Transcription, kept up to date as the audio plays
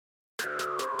What's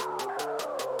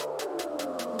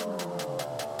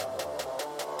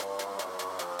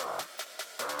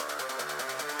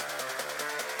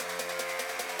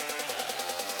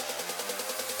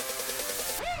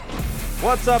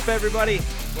up, everybody?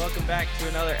 Welcome back to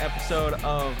another episode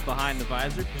of Behind the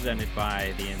Visor, presented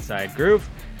by the Inside Groove.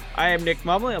 I am Nick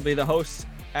Mumley. I'll be the host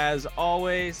as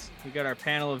always. We got our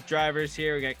panel of drivers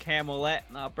here. We got Cam Ouellette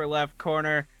in the upper left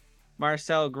corner,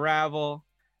 Marcel Gravel,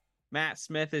 Matt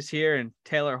Smith is here, and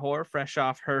Taylor Hoare, fresh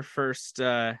off her first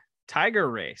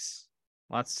Tiger race.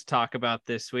 Lots to talk about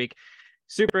this week.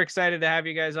 Super excited to have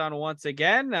you guys on once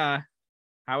again.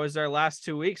 How was our last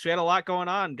 2 weeks? We had a lot going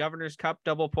on. Governor's Cup,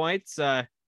 double points.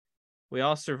 We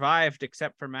all survived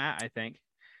except for Matt, I think.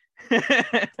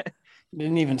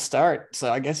 Didn't even start,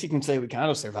 so I guess you can say we kind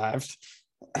of survived.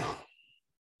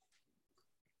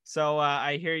 So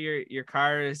I hear your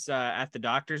car is at the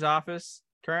doctor's office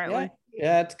currently.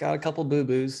 Yeah, it's got a couple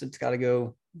boo-boos. It's got to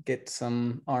go get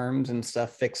some arms and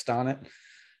stuff fixed on it.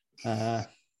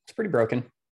 It's pretty broken.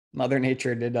 Mother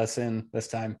Nature did us in this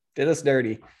time. Did us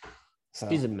dirty. So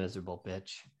she's a miserable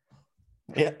bitch.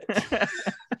 Yeah.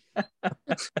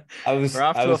 We're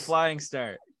off to a flying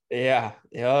start. Yeah.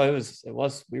 It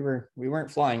was we weren't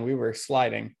flying, we were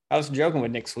sliding. I was joking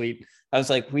with Nick Sweet. I was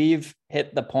like, we've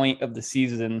hit the point of the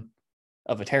season,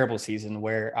 of a terrible season,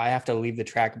 where I have to leave the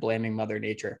track blaming Mother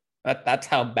Nature. That's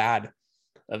how bad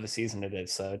of a season it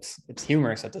is. So it's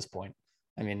humorous at this point.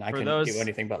 I mean, I couldn't do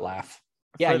anything but laugh.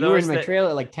 Yeah, you were in my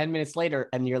trailer like 10 minutes later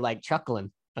and you're like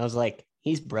chuckling. I was like,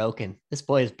 he's broken. This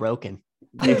boy is broken.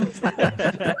 Like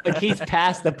he's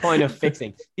past the point of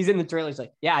fixing. He's in the trailer. He's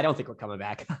like, yeah, I don't think we're coming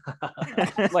back.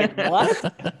 Like,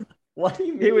 what? What do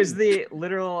you mean? It was the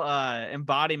literal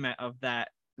embodiment of that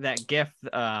gif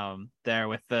there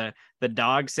with the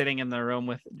dog sitting in the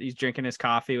room he's drinking his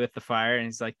coffee with the fire and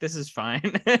he's like, this is fine.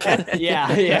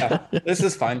 yeah. This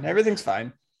is fine. Everything's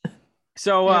fine.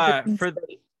 So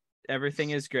everything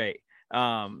is great.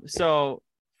 So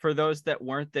for those that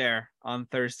weren't there on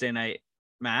Thursday night,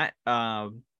 Matt,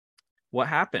 what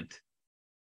happened?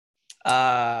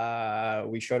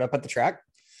 We showed up at the track.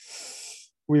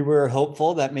 We were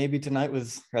hopeful that maybe that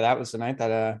was the night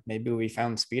that maybe we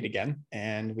found speed again.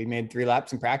 And we made 3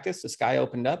 laps in practice. The sky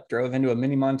opened up, drove into a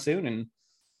mini monsoon, and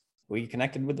we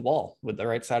connected with the wall with the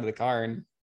right side of the car, and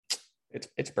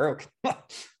it's broke.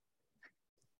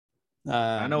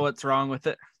 I know what's wrong with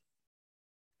it.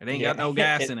 It ain't got no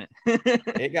gas in it.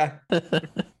 It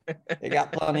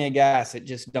got plenty of gas. It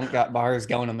just don't got bars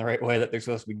going in the right way that they're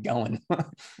supposed to be going.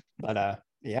 But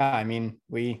yeah, I mean,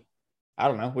 I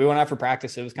don't know. We went out for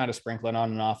practice. It was kind of sprinkling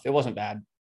on and off. It wasn't bad.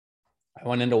 I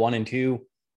went into 1 and 2.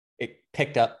 It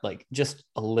picked up like just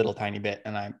a little tiny bit,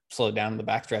 and I slowed down in the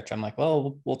backstretch. I'm like,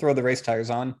 well, we'll throw the race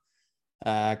tires on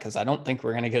because I don't think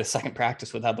we're going to get a second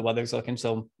practice with how the weather's looking.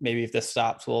 So maybe if this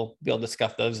stops, we'll be able to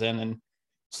scuff those in and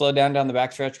slow down the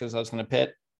backstretch because I was going to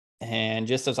pit. And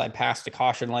just as I passed the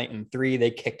caution light in 3,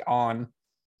 they kicked on.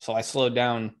 So I slowed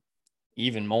down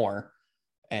even more.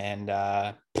 And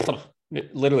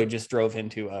it literally just drove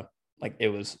into it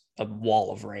was a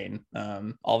wall of rain.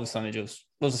 All of a sudden it just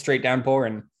was a straight downpour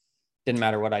and didn't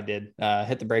matter what I did.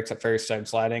 Hit the brakes at first, started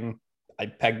sliding. I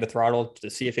pegged the throttle to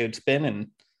see if it would spin and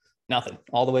nothing,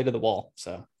 all the way to the wall.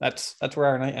 So that's where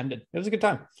our night ended. It was a good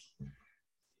time.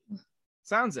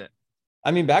 Sounds it.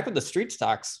 I mean, back with the street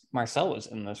stocks, Marcel was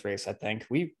in this race, I think.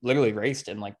 We literally raced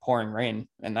in like pouring rain,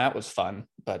 and that was fun.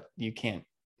 But you can't,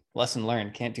 lesson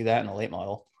learned, can't do that in a late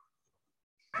model.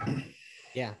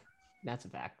 Yeah, that's a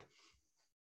fact.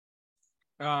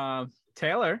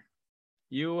 Taylor,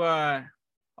 you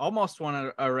almost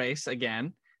won a race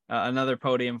again. Another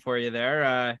podium for you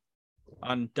there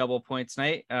on double points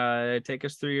night. Take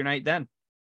us through your night then.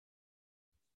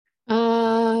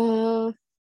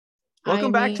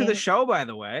 Welcome back to the show, by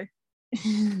the way.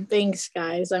 Thanks,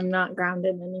 guys. I'm not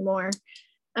grounded anymore.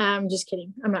 I'm just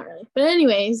kidding. I'm not really. But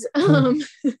anyways,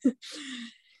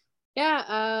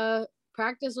 yeah,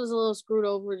 practice was a little screwed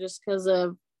over just because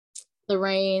of the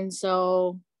rain.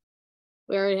 So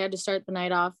we already had to start the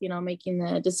night off, making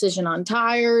the decision on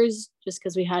tires just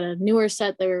because we had a newer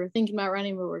set that we were thinking about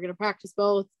running, but we're going to practice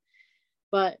both.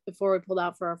 But before we pulled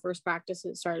out for our first practice,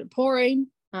 it started pouring,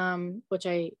 which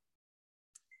I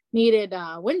needed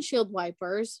windshield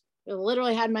wipers. I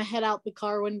literally had my head out the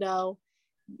car window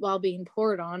while being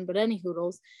poured on, but any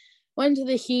hoodles. Went to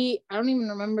the heat. I don't even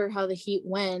remember how the heat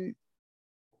went.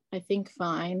 I think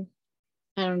fine.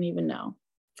 I don't even know,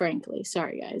 frankly.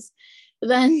 Sorry, guys. But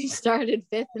then started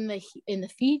 5th in the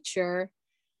feature.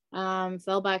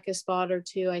 Fell back a spot or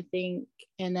 2, I think.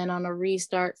 And then on a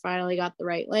restart, finally got the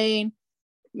right lane.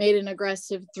 made an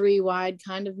aggressive 3 wide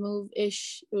kind of move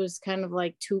ish. It was kind of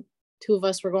like two of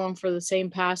us were going for the same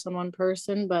pass on one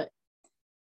person, but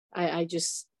I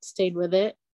just stayed with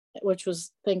it, which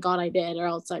was, thank God I did, or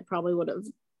else I probably would have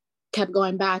kept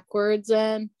going backwards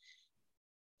and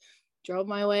drove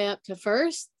my way up to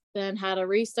first, then had a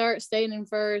restart, stayed in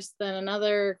first, then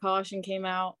another caution came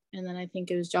out, and then I think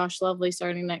it was Josh Lovely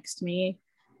starting next to me,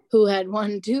 who had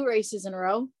won 2 races in a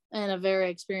row and a very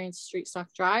experienced street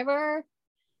stock driver,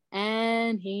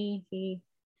 and he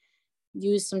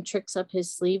used some tricks up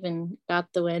his sleeve and got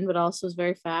the win, but also was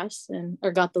very fast,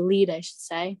 or got the lead, I should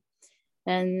say.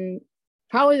 And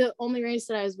probably the only race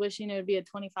that I was wishing it would be a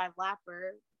 25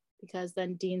 lapper, because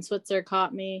then Dean Switzer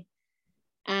caught me,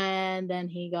 and then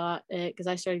he got it because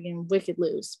I started getting wicked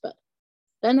loose. But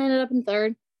then I ended up in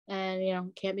third,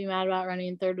 and can't be mad about running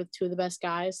in third with 2 of the best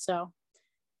guys. So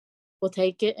we'll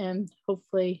take it and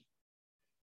hopefully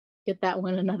get that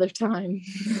one another time.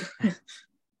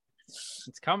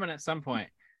 It's coming at some point.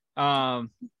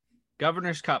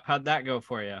 Governor's Cup, how'd that go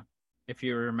for you? If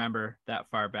you remember that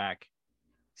far back,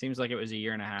 seems like it was a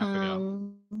year and a half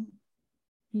ago.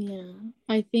 Yeah,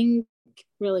 I think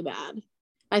really bad.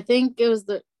 I think it was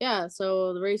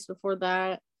so the race before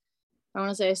that, I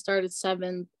want to say I started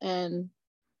 7th, and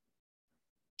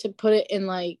to put it in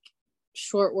like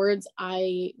short words,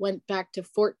 I went back to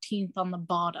 14th on the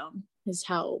bottom is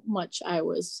how much I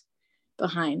was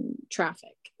behind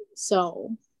traffic.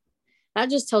 So that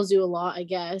just tells you a lot, I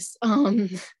guess.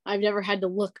 I've never had to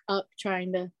look up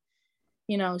trying to,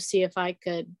 see if I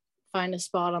could find a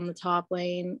spot on the top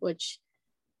lane, which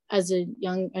as a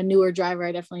newer driver,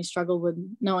 I definitely struggled with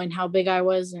knowing how big I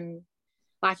was and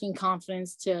lacking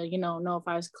confidence to, know if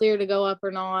I was clear to go up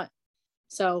or not.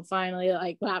 So finally,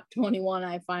 like lap 21,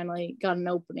 I finally got an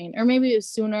opening, or maybe it was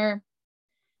sooner.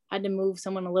 I had to move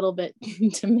someone a little bit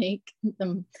to make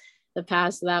them the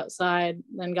pass to the outside,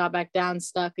 then got back down,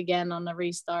 stuck again on the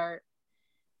restart.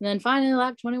 And then finally,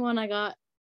 lap 21, I got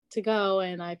to go,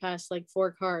 and I passed like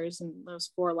 4 cars in those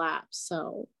 4 laps.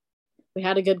 So we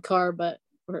had a good car, but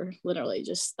we're literally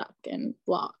just stuck and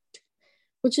blocked,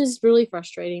 which is really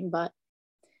frustrating. But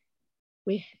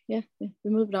we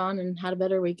moved on and had a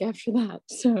better week after that.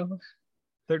 So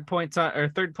third place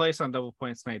on double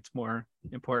points night's more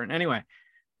important. Anyway,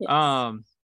 yes.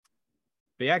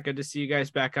 But yeah, good to see you guys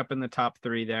back up in the top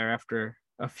 3 there after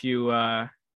a few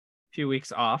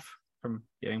weeks off from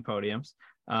getting podiums.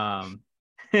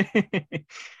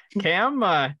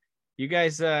 Cam, you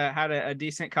guys had a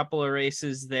decent couple of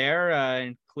races there,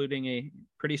 including a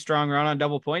pretty strong run on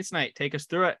double points night. Take us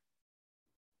through it.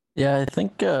 Yeah, I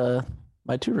think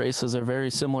my 2 races are very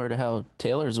similar to how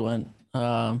Taylor's went.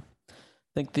 I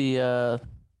think the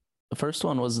first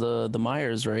one was the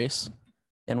Myers race,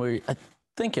 and I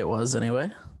think it was anyway.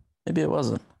 Maybe it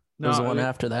wasn't. It was the one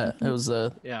after that. It was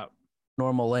the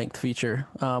normal length feature.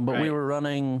 But we were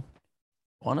running,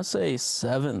 I want to say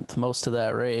 7th most of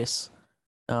that race.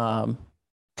 Kind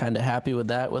of happy with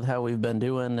that, with how we've been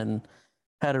doing, and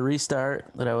had a restart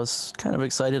that I was kind of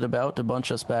excited about to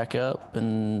bunch us back up,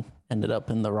 and ended up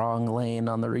in the wrong lane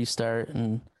on the restart.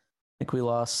 And I think we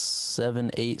lost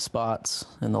 7-8 spots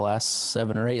in the last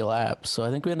 7 or 8 laps. So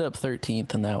I think we ended up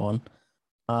 13th in that one.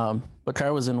 But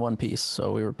car was in one piece,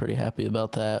 so we were pretty happy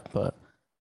about that. But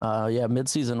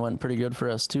mid-season went pretty good for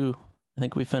us too. I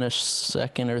think we finished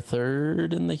 2nd or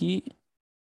 3rd in the heat,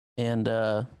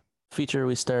 and feature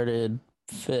we started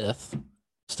 5th.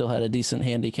 Still had a decent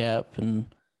handicap and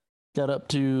got up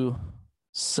to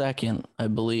 2nd, I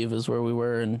believe, is where we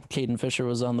were. And Caden Fisher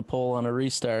was on the pole on a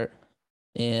restart,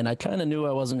 and I kind of knew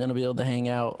I wasn't going to be able to hang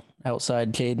out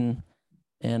outside Caden,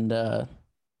 and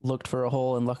looked for a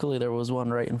hole, and luckily there was one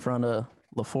right in front of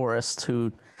LaForest,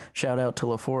 who, shout out to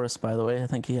LaForest, by the way. I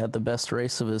think he had the best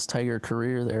race of his Tiger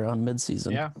career there on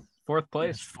midseason. Yeah, 4th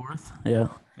place. 4th. Yeah.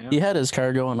 He had his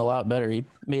car going a lot better. He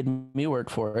made me work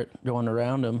for it going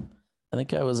around him. I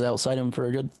think I was outside him for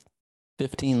a good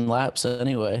 15 laps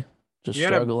anyway. Just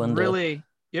struggling. You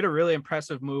had a really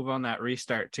impressive move on that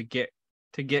restart to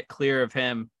get clear of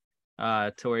him,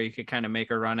 to where you could kind of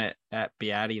make a run at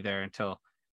Beatty there until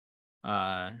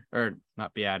or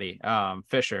not Beatty,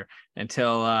 Fisher,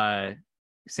 until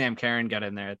Sam Karen got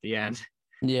in there at the end.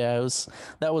 Yeah,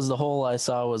 that was the hole I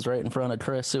saw, was right in front of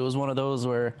Chris. It was one of those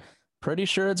where pretty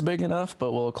sure it's big enough,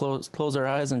 but we'll close our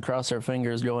eyes and cross our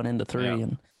fingers going into 3,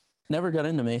 and never got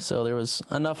into me. So there was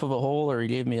enough of a hole, or he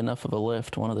gave me enough of a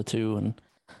lift, one of the two.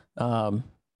 And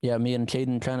me and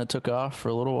Caden kind of took off for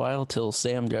a little while till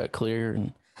Sam got clear,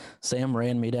 and Sam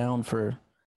ran me down for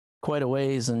quite a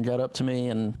ways and got up to me,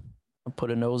 and I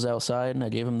put a nose outside, and I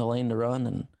gave him the lane to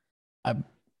run, and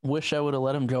wish I would have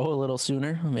let him go a little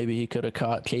sooner. Maybe he could have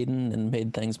caught Caden and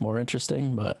made things more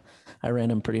interesting, but I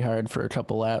ran him pretty hard for a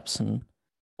couple laps. And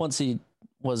once he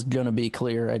was going to be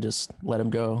clear, I just let him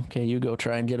go. Okay, you go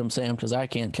try and get him, Sam, because I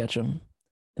can't catch him.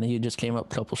 And he just came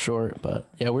up a couple short. But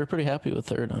yeah, we're pretty happy with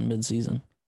third on midseason.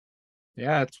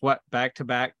 Yeah, it's what, back to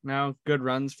back now? Good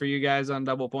runs for you guys on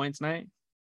double points night?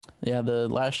 Yeah, the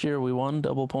last year we won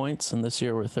double points, and this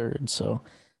year we're third. So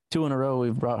 2 in a row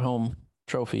we've brought home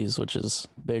trophies, which is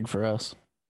big for us.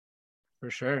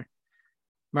 For sure.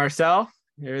 Marcel,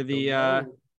 you're the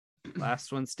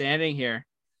last one standing here.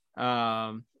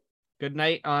 Good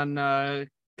night on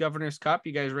Governor's Cup.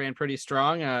 You guys ran pretty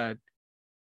strong.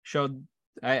 Showed,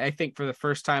 I think for the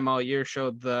first time all year,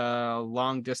 showed the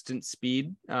long distance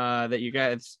speed that you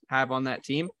guys have on that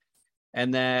team.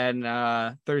 And then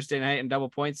Thursday night and double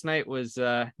points night was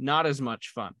not as much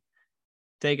fun.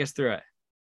 Take us through it.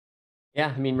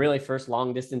 Yeah, I mean, really first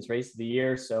long distance race of the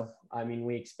year. So, I mean,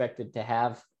 we expected to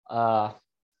have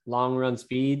long run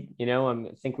speed. You know,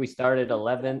 I think we started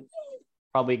 11th,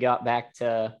 probably got back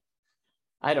to,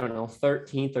 I don't know,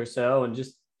 13th or so, and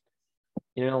just,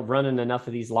 you know, running enough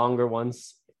of these longer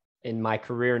ones in my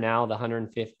career now, the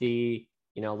 150,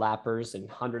 you know, lappers and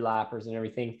 100 lappers and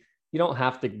everything. You don't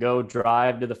have to go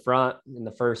drive to the front in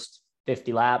the first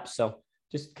 50 laps. So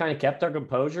just kind of kept our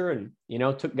composure and, you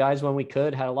know, took guys when we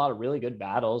could, had a lot of really good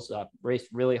battles, raced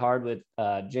really hard with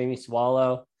Jamie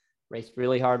Swallow, raced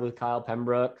really hard with Kyle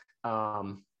Pembroke.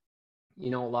 You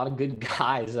know, a lot of good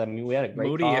guys. I mean, we had a great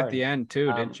Moody car at the end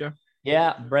too, didn't you?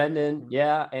 Yeah, Brendan.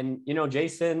 Yeah. And, you know,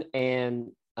 Jason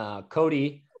and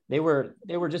Cody, they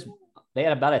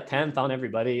had about a 10th on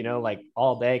everybody, you know, like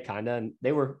all day kind of, and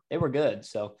they were good.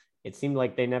 So it seemed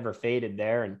like they never faded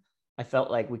there. And I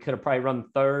felt like we could have probably run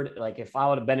third. Like if I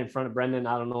would have been in front of Brendan,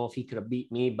 I don't know if he could have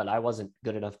beat me, but I wasn't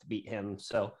good enough to beat him.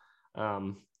 So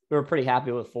we were pretty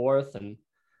happy with fourth, and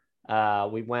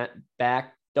we went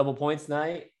back double points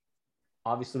night.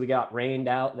 Obviously we got rained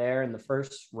out there in the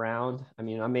first round. I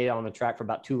mean, I made it on the track for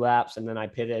about 2 laps and then I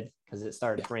pitted because it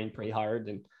started to rain pretty hard.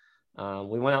 And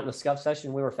we went out in the scuff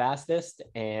session. We were fastest.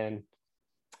 And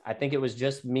I think it was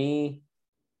just me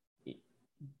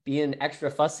being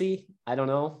extra fussy. I don't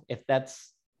know if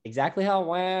that's exactly how it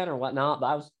went or whatnot,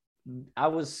 but I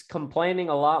was complaining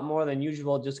a lot more than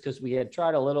usual just because we had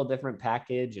tried a little different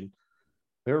package and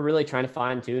we were really trying to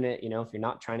fine tune it. You know, if you're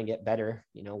not trying to get better,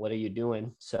 you know, what are you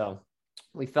doing? So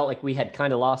we felt like we had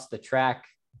kind of lost the track,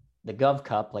 the Gov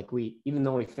Cup. Like even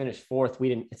though we finished fourth,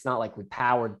 it's not like we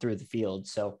powered through the field.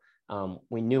 So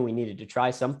we knew we needed to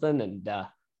try something, and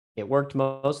it worked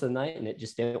most of the night and it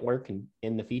just didn't work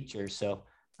in the features. So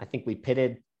I think we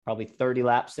pitted probably 30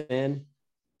 laps in,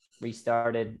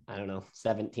 restarted, I don't know,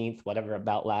 17th, whatever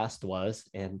about last was.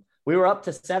 And we were up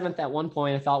to 7th at one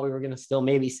point. I thought we were going to still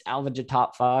maybe salvage a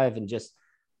top 5, and just,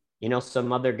 you know,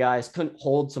 some other guys couldn't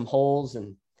hold some holes,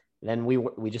 and then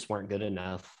we just weren't good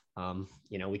enough.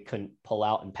 You know, we couldn't pull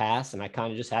out and pass, and I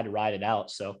kind of just had to ride it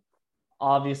out. So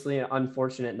obviously an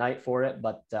unfortunate night for it,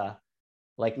 but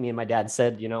like me and my dad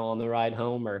said, you know, on the ride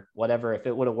home or whatever, if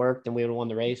it would have worked and we would have won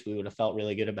the race, we would have felt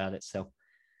really good about it. So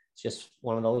it's just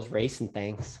one of those racing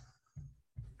things.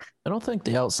 I don't think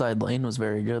the outside lane was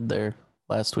very good there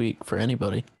last week for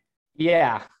anybody.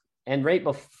 Yeah. And right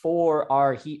before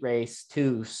our heat race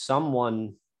too,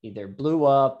 someone either blew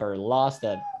up or lost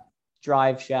a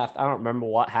drive shaft. I don't remember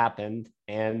what happened.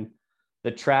 And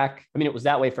the track, I mean, it was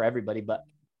that way for everybody, but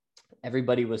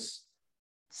everybody was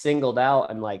singled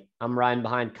out. And like, I'm riding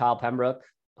behind Kyle Pembroke,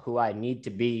 who I need to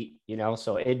beat, you know,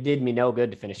 so it did me no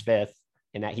good to finish 5th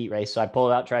in that heat race. So I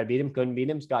pulled out, tried to beat him, couldn't beat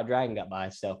him. Scott Dragon got by.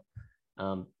 So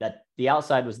that the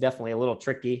outside was definitely a little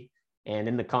tricky. And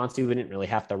in the Consti, we didn't really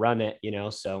have to run it, you know,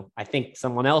 so I think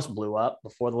someone else blew up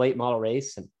before the late model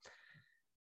race, and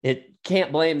it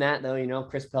can't blame that though. You know,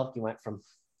 Chris Pelkey went from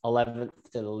 11th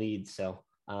to the lead. So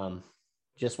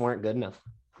just weren't good enough.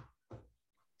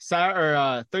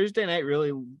 Thursday night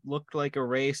really looked like a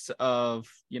race of,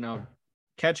 you know,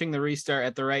 catching the restart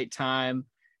at the right time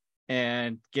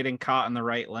and getting caught in the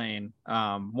right lane,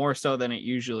 more so than it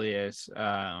usually is.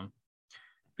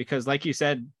 Because like you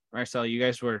said, Marcel, you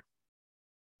guys were,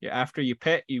 after you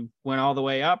pit, you went all the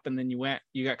way up, and then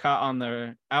you got caught on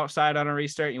the outside on a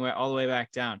restart, and you went all the way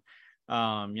back down.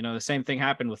 You know, the same thing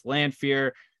happened with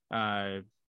Landfear.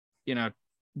 You know,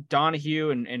 Donahue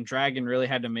and Dragon really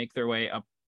had to make their way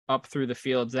up through the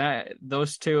fields.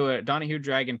 Those two, Donahue,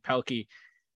 Dragon, Pelkey,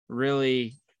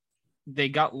 really, they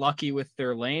got lucky with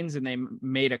their lanes, and they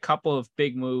made a couple of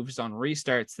big moves on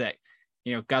restarts that,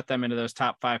 you know, got them into those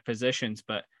top 5 positions.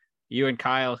 But you and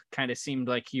Kyle kind of seemed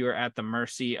like you were at the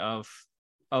mercy of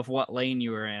what lane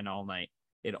you were in all night.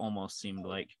 It almost seemed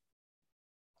like.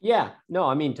 Yeah, no,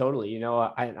 I mean, totally. You know,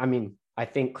 I mean, I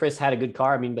think Chris had a good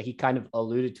car. I mean, but he kind of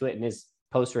alluded to it in his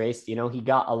post race. You know, he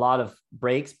got a lot of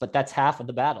breaks, but that's half of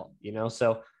the battle. You know,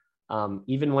 so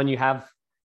even when you have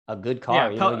a good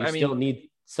car, you still need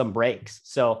some breaks.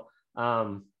 So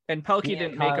and Pelkey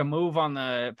didn't make a move on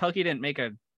the Pelkey didn't make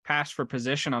a pass for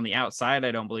position on the outside,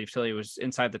 I don't believe, till he was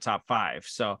inside the top 5.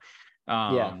 So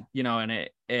you know, and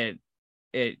it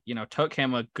you know, took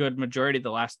him a good majority of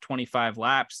the last 25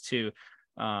 laps to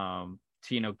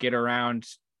you know, get around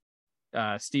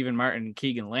Stephen Martin and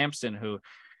Keegan Lampson, who,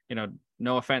 you know,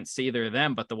 no offense to either of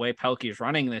them, but the way Pelkey's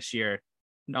running this year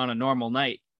on a normal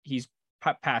night, he's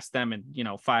past them in, you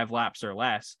know, 5 laps or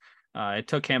less. It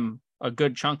took him a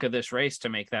good chunk of this race to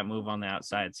make that move on the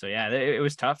outside. So yeah, it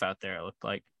was tough out there, it looked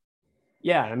like.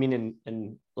 Yeah, I mean,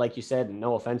 and like you said,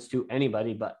 no offense to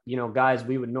anybody, but, you know, guys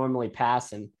we would normally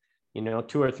pass, and, you know,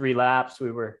 2 or 3 laps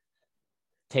we were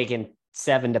taking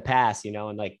 7 to pass, you know,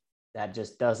 and like that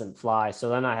just doesn't fly. So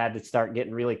then I had to start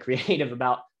getting really creative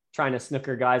about trying to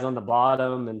snooker guys on the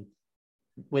bottom and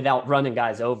without running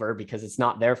guys over, because it's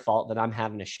not their fault that I'm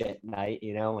having a shit night,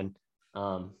 you know. And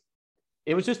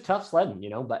it was just tough sledding, you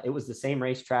know, but it was the same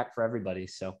racetrack for everybody.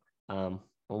 So when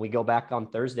we go back on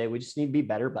Thursday, we just need to be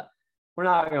better, but we're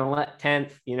not going to let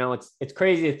 10th, you know, it's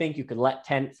crazy to think you could let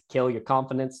 10th kill your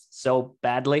confidence so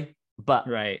badly, but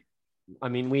right. I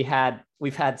mean, we've had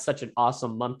such an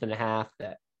awesome month and a half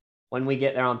that when we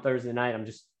get there on Thursday night,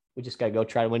 we just got to go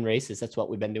try to win races. That's what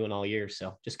we've been doing all year.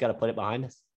 So just got to put it behind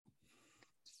us.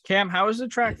 Cam, how was the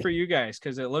track for you guys?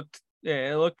 Because it looked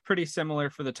pretty similar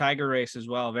for the Tiger race as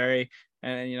well.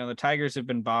 And you know, the Tigers have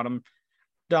been bottom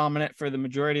dominant for the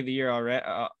majority of the year already,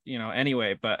 you know,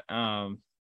 anyway, but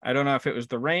I don't know if it was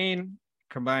the rain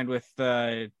combined with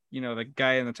you know, the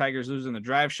guy in the Tigers losing the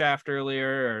drive shaft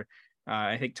earlier, or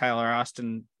I think Tyler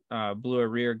Austin blew a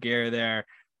rear gear there.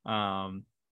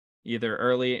 Either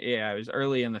early, it was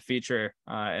early in the feature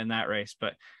in that race,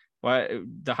 but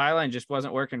the Highline just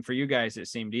wasn't working for you guys, it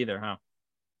seemed, either, huh?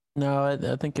 No,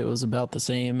 I think it was about the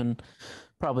same, and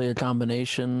probably a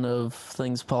combination of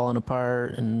things falling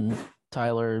apart and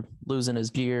Tyler losing his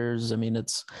gears. I mean,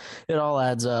 it all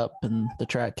adds up, and the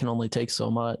track can only take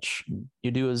so much. You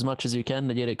do as much as you can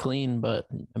to get it clean, but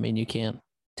I mean, you can't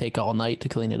take all night to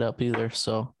clean it up either.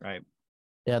 So right.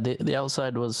 Yeah, the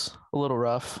outside was a little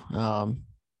rough.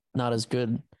 Not as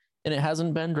good, and it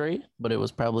hasn't been great, but it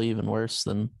was probably even worse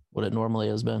than what it normally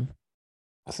has been.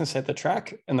 I was gonna say the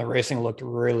track and the racing looked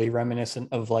really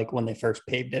reminiscent of like when they first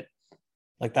paved it.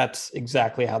 Like that's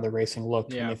exactly how the racing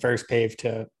looked when they first paved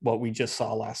to what we just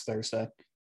saw last Thursday.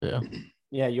 Yeah.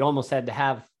 Yeah, you almost had to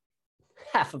have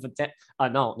half of a 10.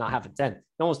 No, not half a 10.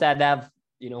 You almost had to have,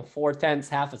 you know, 4/10,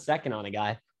 half a second on a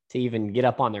guy to even get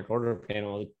up on their quarter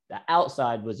panel. The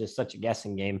outside was just such a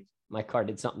guessing game. My car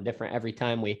did something different every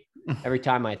time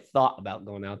I thought about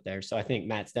going out there. So I think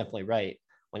Matt's definitely right.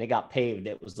 When it got paved,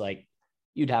 it was like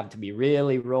you'd have to be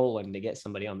really rolling to get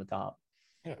somebody on the top.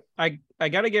 Yeah. I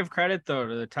got to give credit though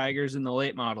to the Tigers and the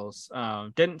late models.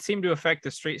 Didn't seem to affect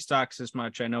the street stocks as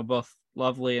much. I know both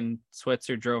Lovely and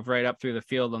Switzer drove right up through the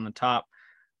field on the top.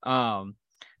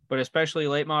 But especially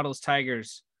late models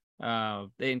Tigers, the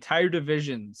entire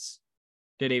divisions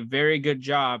did a very good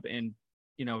job in,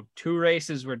 you know, 2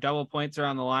 races where double points are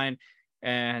on the line,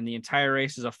 and the entire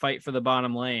race is a fight for the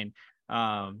bottom lane.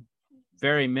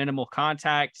 Very minimal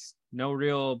contacts, no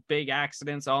real big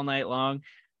accidents all night long.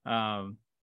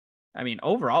 I mean,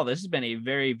 overall, this has been a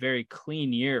very, very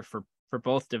clean year for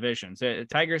both divisions.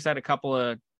 Tigers had a couple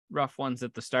of rough ones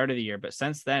at the start of the year, but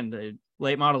since then, the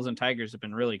late models and Tigers have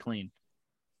been really clean.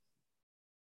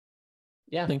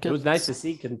 Yeah, it was nice to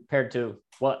see compared to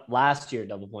what last year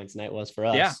double points night was for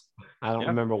us. Yeah. I don't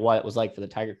remember what it was like for the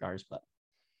Tiger cars, but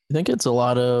I think it's a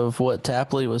lot of what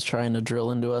Tapley was trying to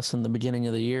drill into us in the beginning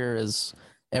of the year is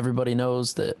everybody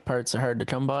knows that parts are hard to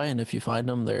come by, and if you find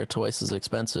them, they're twice as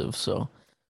expensive. So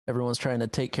everyone's trying to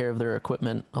take care of their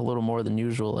equipment a little more than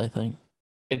usual, I think.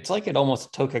 It's like it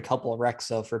almost took a couple of wrecks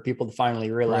though for people to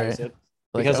finally realize it.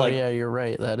 Because yeah, you're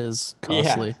right. That is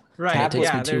costly. Yeah, right. It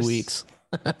takes me 2 weeks.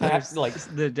 There's like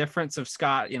the difference of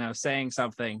Scott, you know, saying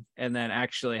something and then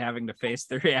actually having to face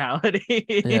the reality.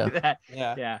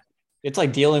 Yeah. It's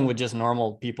like dealing with just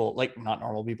normal people, like not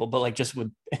normal people, but like just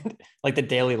with like the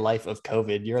daily life of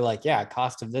COVID. You're like, yeah,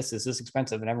 cost of this is this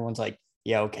expensive. And everyone's like,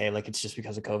 yeah, okay. Like it's just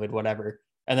because of COVID, whatever.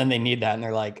 And then they need that. And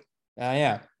they're like,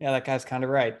 yeah, that guy's kind of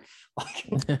right.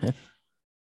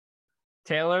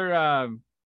 Taylor,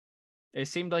 it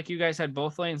seemed like you guys had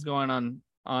both lanes going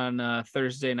on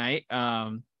Thursday night.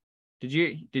 Did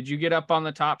you get up on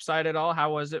the top side at all?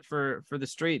 How was it for the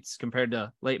streets compared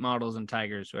to late models and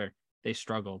Tigers? Where they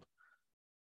struggled?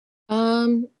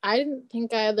 I didn't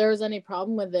think there was any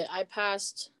problem with it. I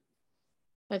passed,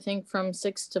 I think, from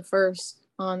 6th to 1st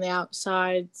on the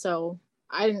outside, so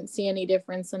I didn't see any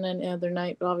difference in any other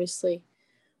night. But obviously,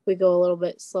 we go a little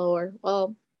bit slower.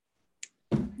 Well,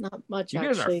 not much, You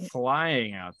guys actually. are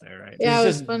flying out there, right? Yeah, it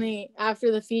was funny.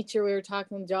 After the feature, we were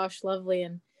talking with Josh Lovely,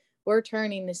 and we're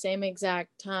turning the same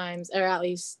exact times, or at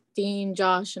least Dean,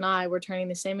 Josh, and I were turning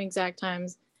the same exact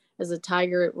times as the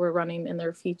Tiger were running in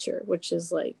their feature, which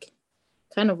is like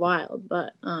kind of wild.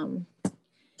 But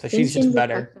so she's just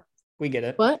better. We get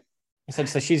it. What? I said,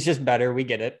 so she's just better. We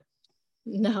get it.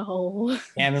 No.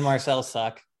 Cam and Marcel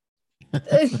suck.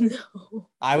 No.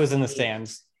 I was in the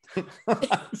stands.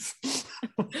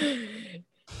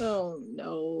 Oh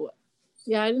no.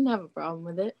 Yeah, I didn't have a problem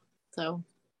with it. So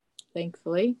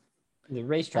thankfully. The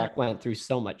racetrack went through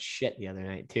so much shit the other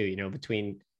night too, you know,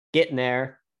 between getting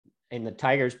there and the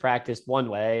Tigers practiced one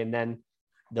way, and then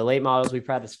the late models we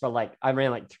practiced for I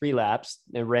ran like 3 laps.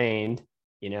 It rained,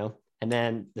 you know, and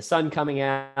then the sun coming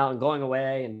out and going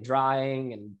away and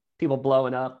drying and people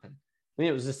blowing up. I mean,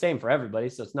 it was the same for everybody,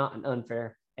 so it's not an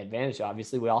unfair advantage.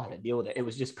 Obviously, we all had to deal with it. It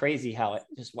was just crazy how it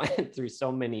just went through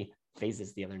so many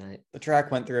phases the other night. The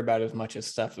track went through about as much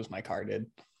stuff as my car did.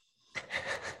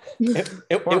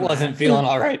 It wasn't feeling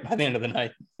all right by the end of the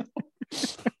night.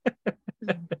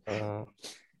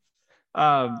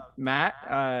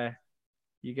 Matt,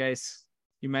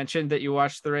 you mentioned that you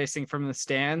watched the racing from the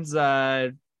stands.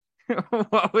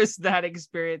 What was that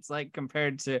experience like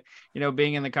compared to,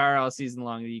 being in the car all season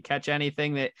long? Did you catch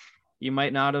anything that you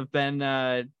might not have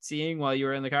been seeing while you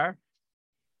were in the car?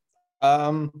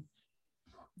 I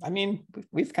mean,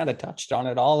 we've kind of touched on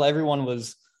it all. Everyone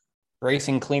was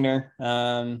racing cleaner.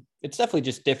 It's definitely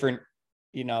just different.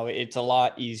 It's a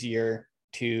lot easier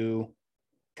to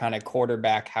kind of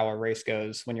quarterback how a race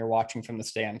goes when you're watching from the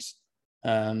stands.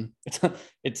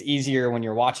 It's easier when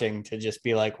you're watching to just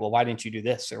be like, well, why didn't you do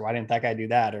this? Or why didn't that guy do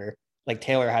that? Or like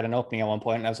Taylor had an opening at one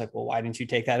point and I was like, well, why didn't you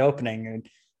take that opening? And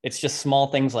it's just small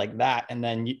things like that. And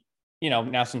then,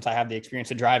 now since I have the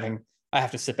experience of driving, I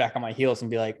have to sit back on my heels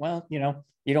and be like, well, you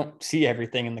don't see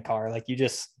everything in the car. Like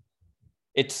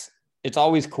it's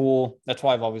always cool. That's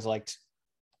why I've always liked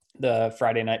the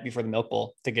Friday night before the Milk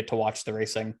Bowl to get to watch the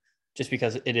racing, just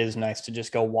because it is nice to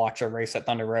just go watch a race at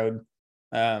Thunder Road,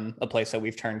 a place that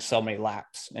we've turned so many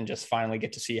laps, and just finally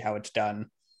get to see how it's done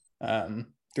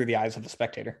through the eyes of a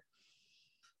spectator.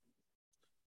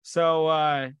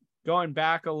 So going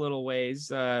back a little ways,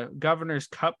 Governor's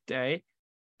Cup Day,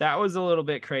 that was a little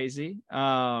bit crazy.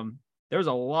 There was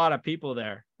a lot of people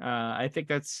there. I think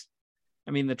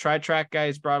the tri-track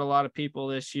guys brought a lot of people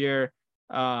this year.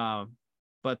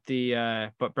 But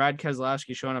Brad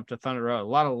Keselowski showing up to Thunder Road, a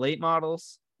lot of late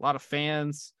models, a lot of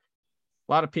fans,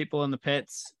 a lot of people in the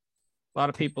pits, a lot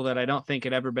of people that I don't think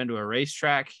had ever been to a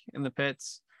racetrack in the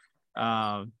pits.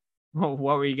 What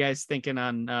were you guys thinking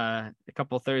on a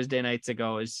couple Thursday nights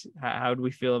ago? How do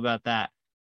we feel about that?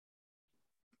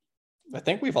 I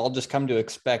think we've all just come to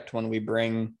expect when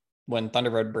Thunder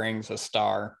Road brings a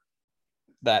star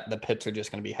that the pits are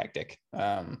just going to be hectic.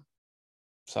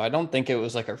 So I don't think it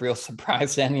was like a real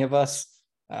surprise to any of us.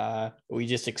 We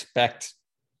just expect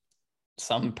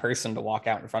some person to walk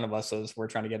out in front of us as we're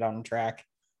trying to get on track.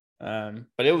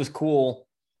 But it was cool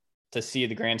to see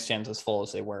the grandstands as full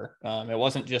as they were. It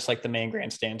wasn't just like the main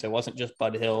grandstands. It wasn't just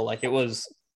Bud Hill. Like it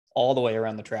was all the way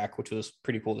around the track, which was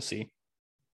pretty cool to see.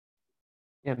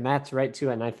 Yeah, Matt's right too.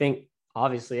 And I think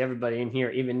obviously everybody in here,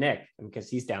 even Nick, because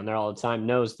he's down there all the time,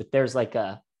 knows that there's like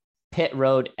a pit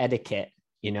road etiquette,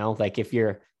 like if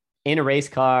you're in a race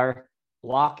car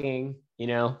walking,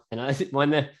 and when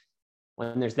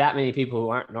there's that many people who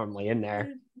aren't normally in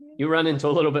there, you run into a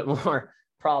little bit more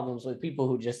problems with people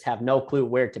who just have no clue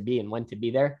where to be and when to be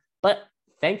there. But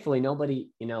thankfully nobody,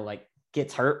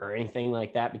 gets hurt or anything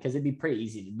like that, because it'd be pretty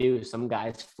easy to do. Some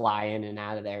guys fly in and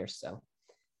out of there. So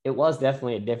it was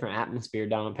definitely a different atmosphere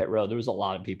down on pit road. There was a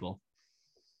lot of people.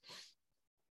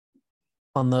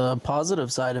 On the positive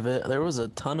side of it, there was a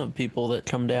ton of people that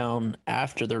come down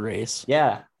after the race.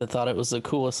 Yeah. That thought it was the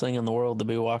coolest thing in the world to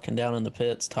be walking down in the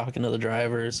pits, talking to the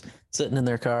drivers, sitting in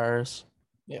their cars.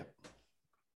 Yeah.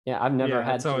 Yeah, I've never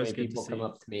had so many people come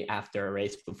up to me after a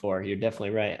race before. You're definitely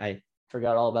right. I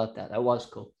forgot all about that. That was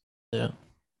cool. Yeah.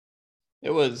 It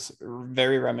was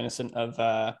very reminiscent of,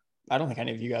 I don't think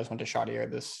any of you guys went to Chaudière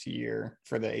this year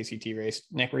for the ACT race.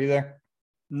 Nick, were you there?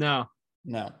 No.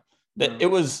 It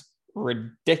was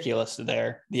ridiculous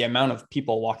there, the amount of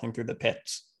people walking through the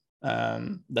pits.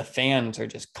 The fans are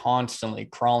just constantly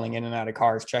crawling in and out of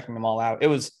cars, checking them all out. It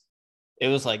was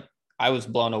like I was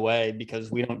blown away,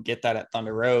 because we don't get that at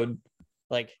Thunder Road.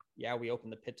 Like, yeah, we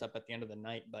opened the pits up at the end of the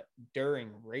night, but during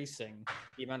racing,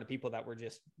 the amount of people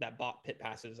that bought pit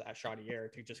passes at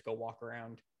Chaudière to just go walk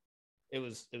around, it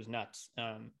was nuts.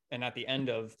 And at the end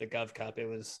of the Gov Cup, it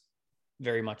was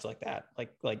very much like that.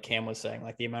 Like Cam was saying,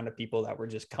 like the amount of people that were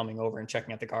just coming over and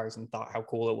checking out the cars and thought how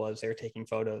cool it was. They were taking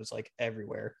photos like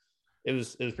everywhere. It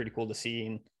was pretty cool to see.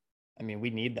 And I mean, we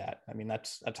need that. I mean,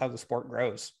 that's how the sport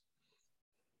grows.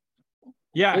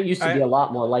 Yeah. It used to be a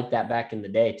lot more like that back in the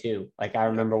day too. Like I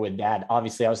remember with Dad,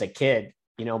 obviously I was a kid,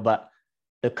 but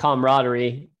the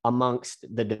camaraderie amongst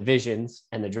the divisions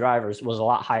and the drivers was a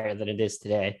lot higher than it is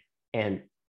today. And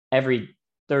every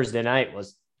Thursday night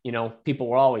was, people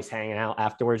were always hanging out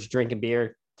afterwards, drinking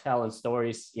beer, telling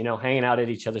stories, hanging out at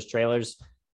each other's trailers.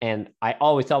 And I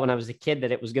always thought when I was a kid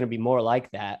that it was going to be more like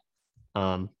that.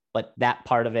 But that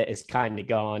part of it is kind of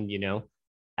gone,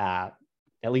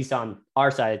 at least on our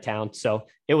side of town. So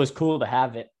it was cool to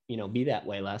have it, be that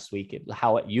way last week,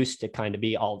 how it used to kind of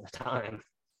be all the time.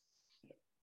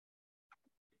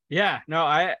 Yeah, no,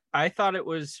 I thought it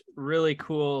was really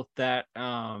cool that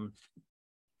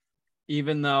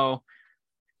even though,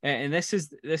 and this is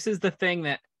the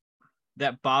thing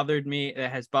that bothered me,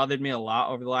 that has bothered me a lot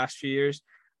over the last few years.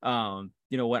 When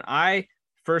I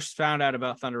first found out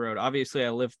about Thunder Road, obviously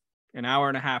I lived an hour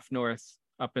and a half north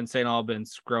up in St.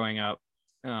 Albans growing up.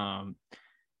 I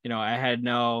had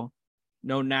no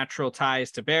natural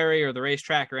ties to Barrie or the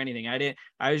racetrack or anything.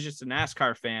 I was just a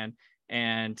NASCAR fan,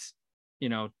 and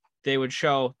they would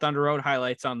show Thunder Road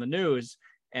highlights on the news,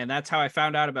 and that's how I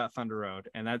found out about Thunder Road.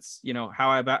 And that's how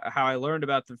I learned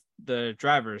about the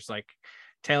drivers. Like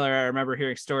Taylor, I remember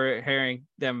hearing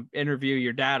them interview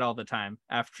your dad all the time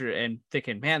after, and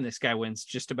thinking, man, this guy wins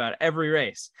just about every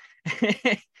race.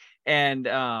 And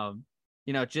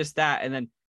just that. And then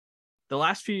the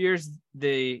last few years,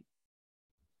 the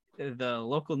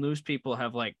local news people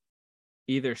have like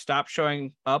either stopped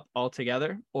showing up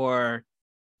altogether or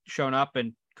shown up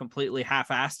and completely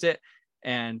half-assed it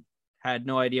and had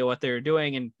no idea what they were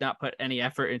doing and not put any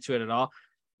effort into it at all.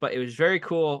 But it was very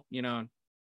cool,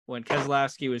 when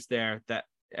Keselowski was there, that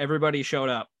everybody showed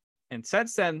up. And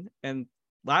since then, and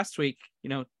last week,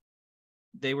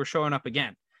 they were showing up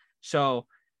again. So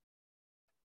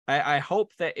I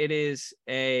hope that it is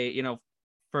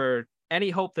for any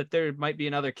hope that there might be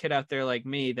another kid out there like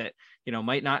me that,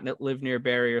 might not live near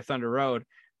Barrie or Thunder Road,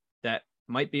 that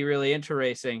might be really into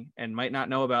racing and might not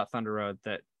know about Thunder Road,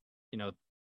 that,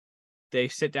 they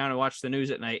sit down and watch the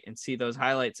news at night and see those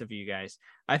highlights of you guys.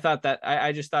 I thought that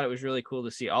I just thought it was really cool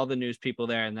to see all the news people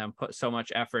there and them put so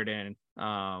much effort in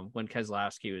when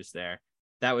Keselowski was there.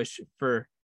 That was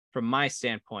from my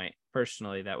standpoint,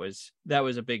 personally, that was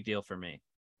a big deal for me.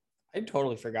 I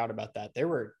totally forgot about that. There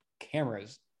were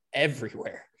cameras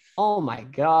everywhere. Oh my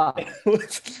God.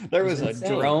 There was a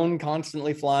insane. Drone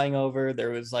constantly flying over. There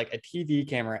was like a TV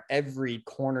camera every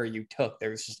corner you took. There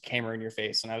was just a camera in your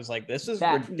face. And I was like, this is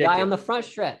that ridiculous. guy on the front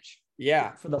stretch.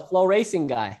 Yeah. For the Flow Racing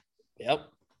guy. Yep.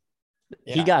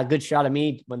 Yeah. He got a good shot of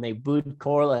me when they booed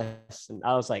Corliss. And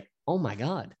I was like, oh my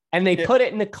God. And they put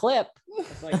it in the clip. I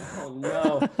was like, oh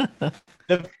no.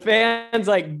 The fans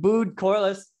like booed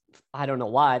Corliss. I don't know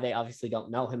why. They obviously don't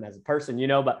know him as a person,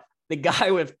 but the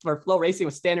guy for Flow Racing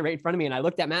was standing right in front of me. And I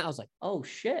looked at Matt. I was like, oh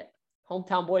shit,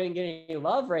 hometown boy didn't get any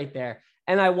love right there.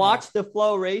 And I watched the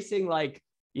Flow Racing,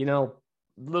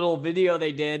 little video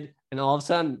they did. And all of a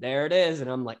sudden there it is. And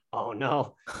I'm like, oh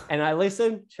no. And I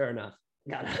listened, sure enough,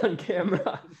 got it on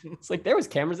camera. It's like, there was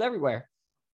cameras everywhere.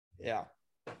 Yeah.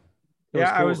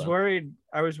 I was worried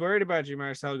about you,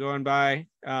 Marcel, going by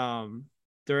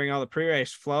during all the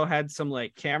pre-race. Flo had some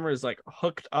like cameras like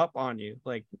hooked up on you,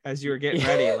 like as you were getting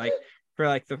ready, like for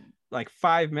like the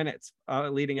 5 minutes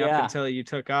leading up until you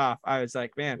took off. I was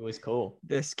like, man, it was cool.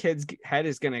 This kid's head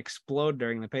is gonna explode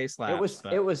during the pace lap.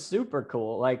 It was super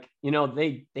cool. Like,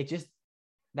 they just,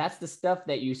 that's the stuff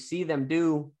that you see them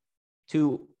do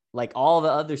to like all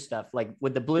the other stuff, like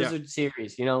with the Blizzard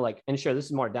series, and sure, this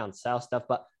is more down south stuff,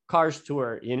 but Cars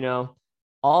Tour,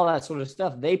 all that sort of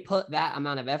stuff. They put that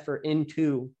amount of effort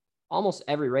into almost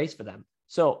every race for them.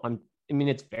 So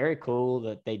it's very cool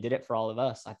that they did it for all of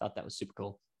us. I thought that was super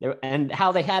cool. And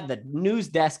how they had the news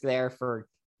desk there for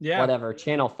whatever,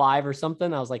 Channel 5 or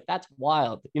something. I was like, that's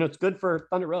wild. It's good for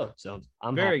Thunder Road. So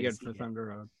I'm very good for Thunder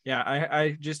Road. Yeah.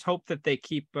 I just hope that they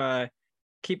keep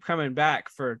coming back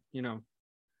for,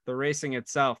 the racing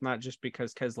itself, not just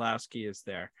because Keselowski is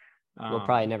there. We'll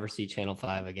probably never see Channel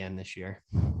 5 again this year.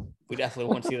 We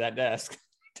definitely won't see that desk.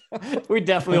 We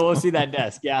definitely will see that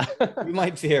desk. Yeah. We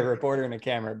might see a reporter and a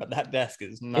camera, but that desk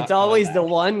is not. It's always the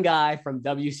one guy from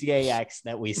WCAX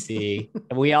that we see.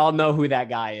 And we all know who that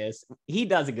guy is. He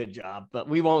does a good job, but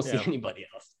we won't see anybody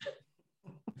else.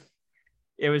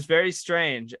 It was very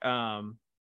strange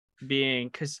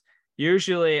because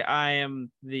usually I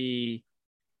am the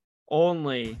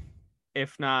only,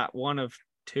 if not one of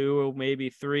two, maybe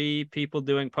three people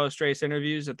doing post-race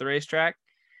interviews at the racetrack.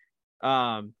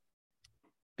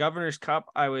 Governor's Cup,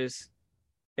 I was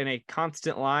in a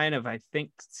constant line of, I think,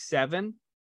 seven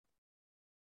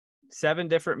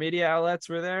different media outlets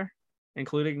were there,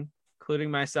 including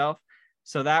myself.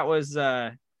 So that was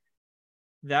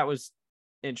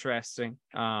interesting.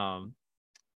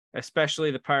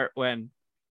 Especially the part when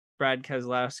Brad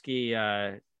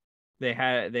Keselowski,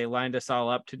 they lined us all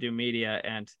up to do media,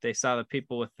 and they saw the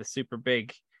people with the super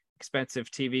big, expensive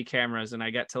TV cameras, and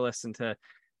I got to listen to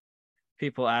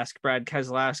people ask Brad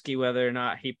Keselowski whether or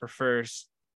not he prefers,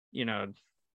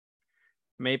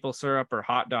 maple syrup or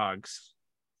hot dogs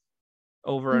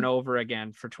over and over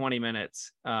again for 20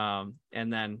 minutes. And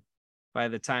then by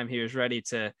the time he was ready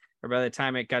to, or by the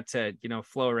time it got to,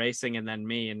 flow racing and then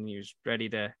me, and he was ready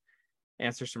to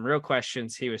answer some real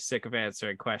questions, he was sick of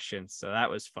answering questions. So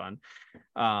that was fun.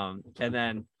 And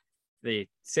then the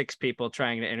 6 people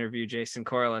trying to interview Jason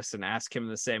Corliss and ask him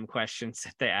the same questions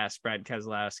that they asked Brad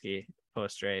Keselowski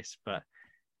post-race, but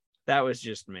that was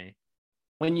just me.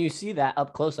 When you see that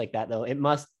up close like that, though, it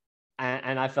must,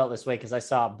 and I felt this way because I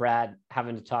saw Brad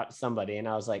having to talk to somebody, and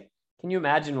I was like, can you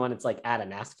imagine when it's like at a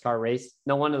NASCAR race?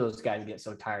 No wonder those guys get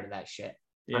so tired of that shit.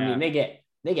 Yeah. I mean,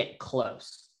 they get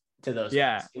close to those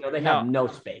guys. They have no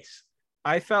space.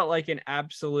 I felt like an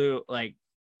absolute, like,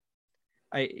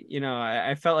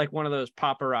 I felt like one of those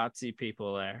paparazzi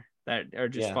people there that are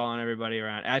just following everybody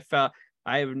around.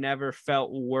 I have never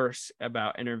felt worse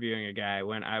about interviewing a guy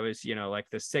when I was, like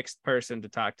the 6th person to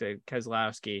talk to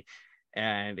Keselowski,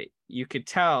 and you could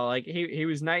tell, like, he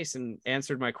was nice and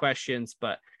answered my questions,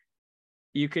 but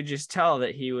you could just tell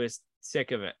that he was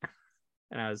sick of it.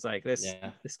 And I was like, this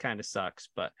kind of sucks,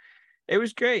 but it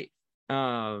was great.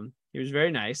 He was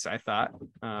very nice, I thought.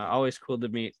 Always cool to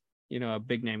meet, a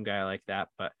big name guy like that.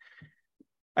 But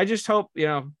I just hope,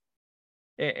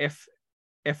 if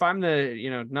I'm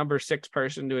the, number 6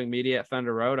 person doing media at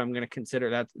Thunder Road, I'm going to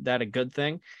consider that a good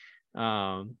thing,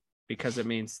 because it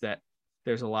means that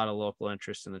there's a lot of local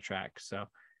interest in the track. So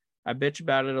I bitch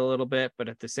about it a little bit, but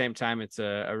at the same time, it's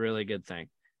a really good thing.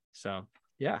 So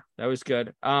yeah, that was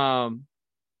good.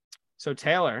 So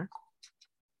Taylor,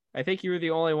 I think you were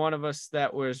the only one of us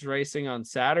that was racing on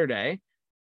Saturday,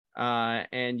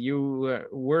 and you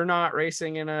were not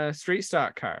racing in a street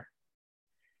stock car.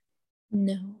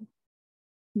 No.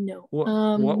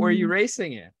 What were you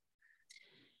racing in?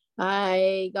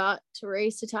 I got to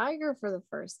race a Tiger for the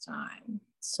first time,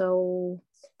 so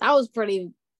that was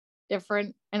pretty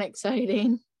different and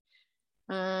exciting.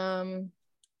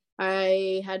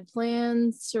 I had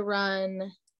plans to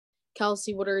run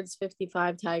Kelsey Woodard's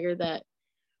 55 Tiger that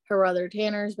her brother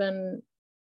Tanner's been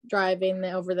driving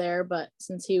over there, but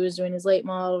since he was doing his late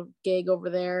model gig over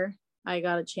there, I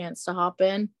got a chance to hop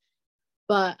in.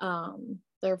 But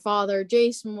their father,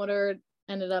 Jason Woodard,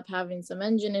 ended up having some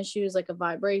engine issues, like a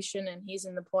vibration, and he's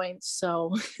in the points.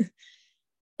 So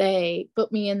they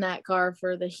put me in that car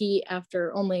for the heat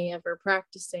after only never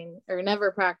practicing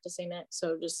it.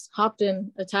 So just hopped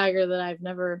in a Tiger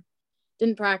that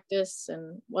didn't practice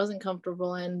and wasn't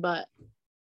comfortable in, but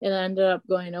it ended up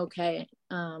going okay.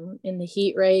 In the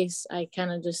heat race, I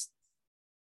kind of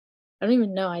I don't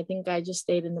even know. I think I just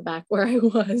stayed in the back where I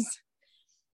was.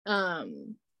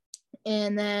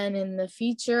 And then in the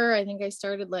feature, I think I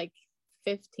started like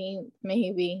 15th,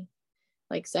 maybe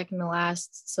like second to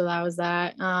last. So that was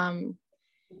that.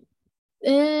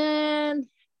 And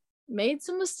made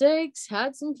some mistakes,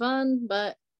 had some fun,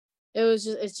 but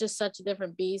it's just such a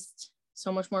different beast.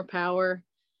 So much more power,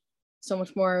 so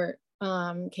much more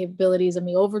capabilities of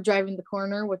me overdriving the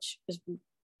corner, which is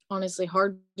honestly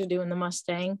hard to do in the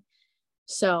Mustang.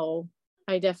 So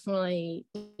I definitely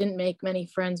didn't make many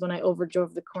friends when I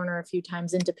overdrove the corner a few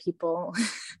times into people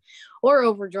or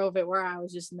overdrove it where I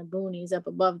was just in the boonies up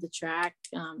above the track.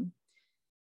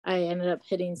 I ended up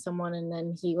hitting someone, and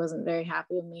then he wasn't very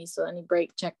happy with me. So then he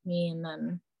brake checked me, and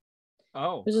then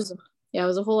it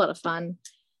was a whole lot of fun.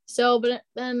 So, but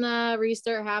then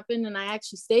restart happened, and I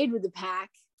actually stayed with the pack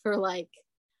for like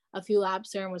a few laps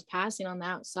there and was passing on the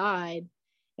outside.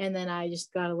 And then I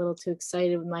just got a little too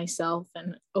excited with myself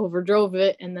and overdrove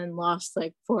it, and then lost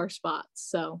like 4 spots.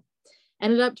 So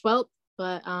ended up 12th,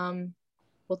 but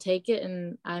we'll take it.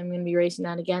 And I'm going to be racing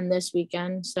that again this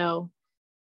weekend. So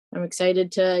I'm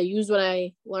excited to use what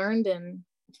I learned and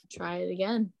try it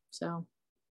again. So,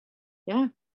 yeah.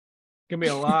 Gonna be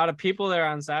a lot of people there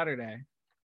on Saturday.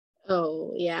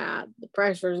 Oh, yeah. The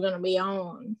pressure is going to be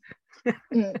on.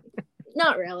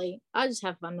 Not really. I'll just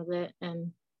have fun with it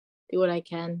and do what I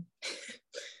can.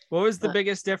 What was the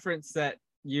biggest difference that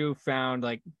you found,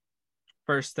 like,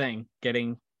 first thing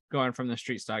going from the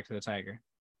street stock to the Tiger?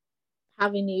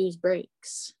 Having to use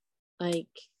brakes. Like,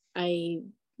 I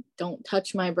don't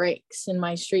touch my brakes in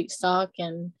my street stock,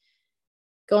 and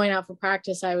going out for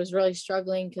practice, I was really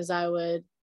struggling because I would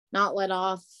not let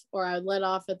off, or I would let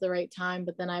off at the right time,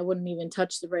 but then I wouldn't even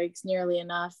touch the brakes nearly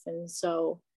enough. And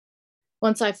so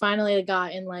once I finally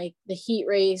got in like the heat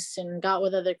race and got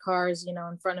with other cars, you know,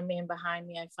 in front of me and behind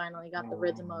me, I finally got the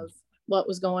rhythm of what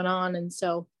was going on. And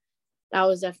so that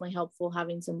was definitely helpful,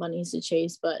 having some bunnies to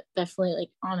chase, but definitely,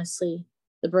 like, honestly,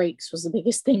 the brakes was the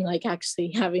biggest thing, like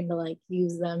actually having to like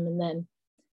use them and then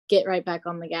get right back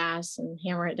on the gas and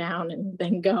hammer it down and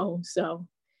then go. So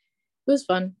it was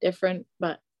fun, different,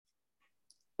 but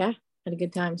yeah, had a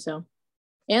good time. So,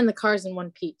 and the car's in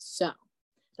one piece. So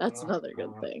that's another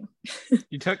good thing.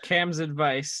 You took Cam's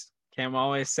advice. Cam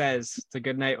always says it's a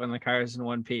good night when the car is in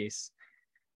one piece.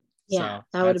 Yeah, so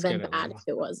that would have that's been good, bad if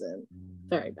it wasn't.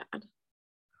 Very bad,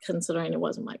 considering it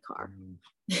wasn't my car.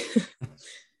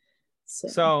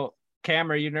 So,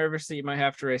 Cam, are you nervous that you might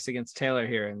have to race against Taylor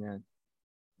here in the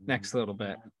next little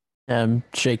bit? I'm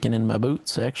shaking in my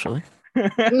boots, actually.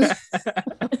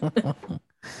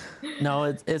 No,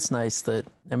 it's nice that,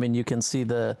 I mean, you can see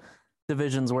the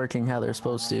divisions working how they're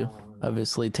supposed to.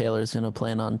 Obviously, Taylor's going to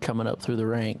plan on coming up through the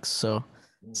ranks, so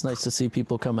it's nice to see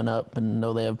people coming up and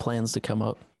know they have plans to come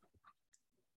up.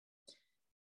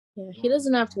 Yeah, he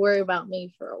doesn't have to worry about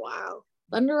me for a while.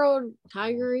 Thunder Road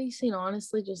Tiger racing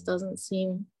honestly just doesn't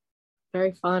seem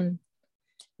very fun,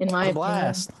 in my opinion.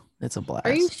 Blast. It's a blast.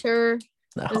 Are you sure?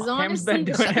 No. Cam's been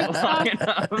doing it long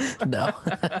enough. No.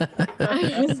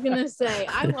 I was gonna say,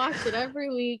 I watch it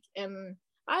every week and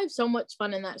I have so much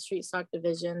fun in that street stock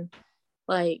division.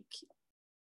 Like,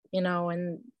 you know,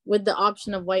 and with the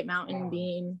option of White Mountain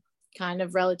being kind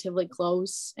of relatively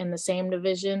close in the same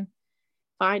division,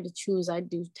 if I had to choose, I'd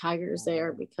do Tigers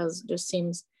there because it just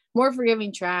seems more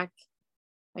forgiving track.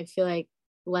 I feel like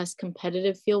less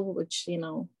competitive feel, which, you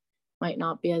know, might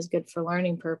not be as good for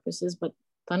learning purposes, but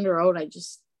Thunder Road, I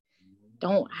just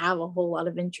don't have a whole lot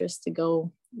of interest to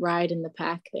go ride in the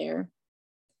pack there.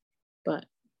 But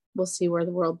we'll see where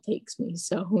the world takes me.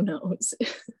 So who knows?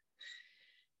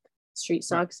 Street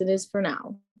stocks it is for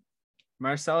now.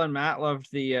 Marcel and Matt loved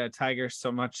the Tigers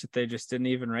so much that they just didn't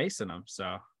even race in them.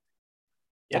 So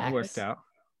Yeah, it worked out.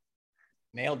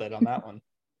 Nailed it on that one.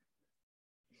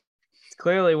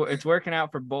 Clearly, it's working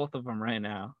out for both of them right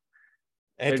now.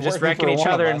 They're It's just working wrecking for each one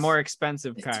other of in us. more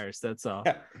expensive cars. That's all.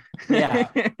 Yeah.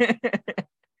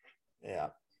 Yeah.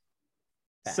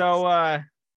 So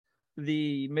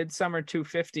the Midsummer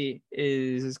 250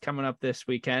 is coming up this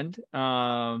weekend.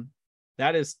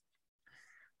 That is,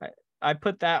 I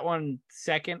put that one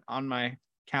second on my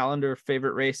calendar of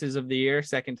favorite races of the year,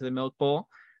 second to the Milk Bowl.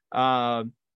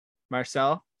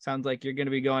 Marcel, sounds like you're going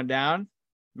to be going down.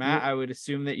 Matt, I would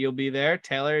assume that you'll be there.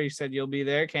 Taylor, you said you'll be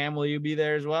there. Cam, will you be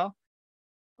there as well?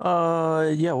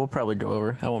 Yeah, we'll probably go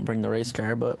over. I won't bring the race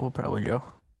car, but we'll probably go.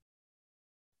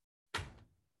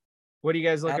 What are you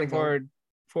guys looking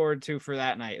forward to for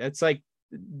that night? That's like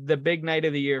the big night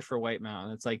of the year for White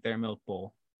Mountain. It's like their Milk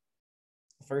Bowl.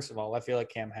 First of all, I feel like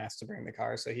Cam has to bring the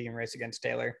car so he can race against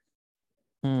Taylor.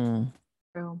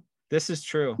 This is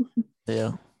true.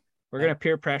 Yeah. We're going to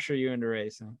peer pressure you into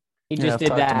racing. He just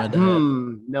did that.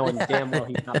 Knowing damn well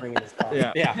he's not bringing his car.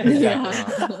 Yeah.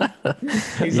 Exactly.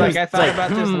 He's like, I thought about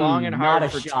this long and hard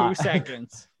not for a shot. 2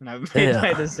 seconds, and I've made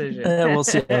my decision. Yeah, we'll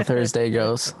see how Thursday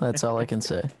goes. That's all I can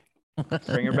say.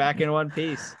 Bring her back in one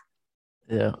piece.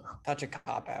 Yeah. Such a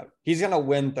cop out. He's gonna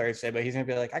win Thursday, but he's gonna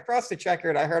be like, I crossed the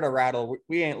checkered. I heard a rattle.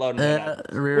 We ain't loading it up.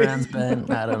 Rear end's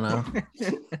bent. I don't know.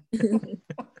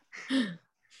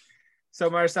 So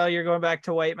Marcel, you're going back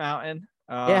to White Mountain.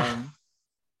 Yeah.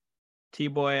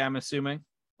 T-Boy, I'm assuming.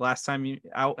 Last time you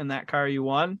out in that car, you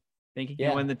won. Think you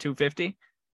can win the 250?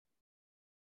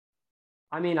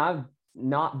 I mean, I've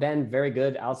not been very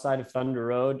good outside of Thunder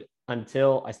Road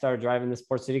until I started driving the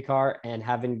Sport City car and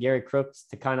having Gary Crooks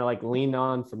to kind of like lean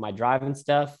on for my driving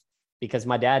stuff, because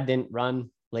my dad didn't run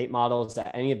late models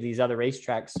at any of these other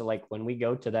racetracks. So like when we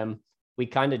go to them, we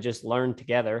kind of just learn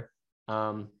together.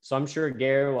 So I'm sure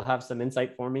Gary will have some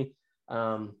insight for me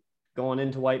going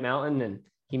into White Mountain, and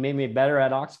he made me better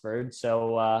at Oxford.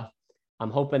 So I'm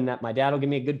hoping that my dad will give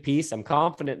me a good piece. I'm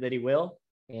confident that he will,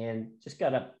 and just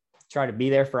got to try to be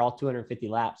there for all 250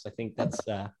 laps. I think that's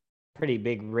pretty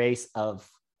big race of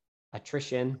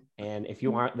attrition. And if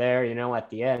you aren't there, at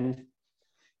the end,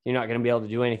 you're not going to be able to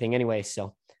do anything anyway.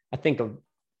 So I think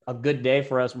a good day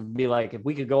for us would be like, if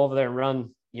we could go over there and run,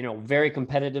 very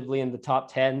competitively in the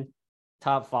top 10,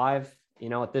 top 5,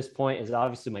 at this point is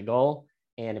obviously my goal.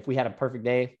 And if we had a perfect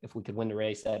day, if we could win the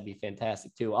race, that'd be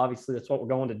fantastic too. Obviously that's what we're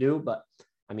going to do, but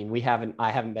I mean,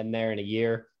 I haven't been there in a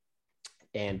year,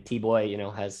 and T-Boy,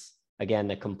 has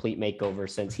again, a complete makeover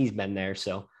since he's been there.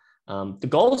 So the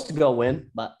goal is to go win,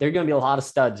 but there are going to be a lot of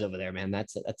studs over there, man.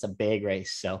 That's a big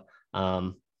race. So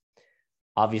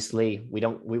obviously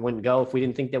we wouldn't go if we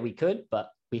didn't think that we could, but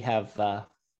we have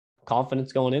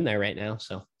confidence going in there right now.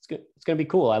 So it's good. It's going to be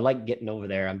cool. I like getting over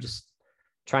there. I'm just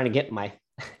trying to get my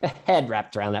head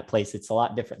wrapped around that place. It's a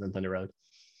lot different than Thunder Road.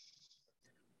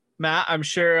 Matt, I'm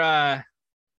sure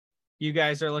you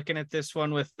guys are looking at this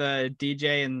one with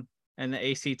DJ and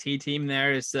the ACT team.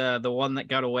 There is the one that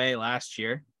got away last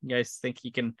year. You guys think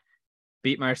he can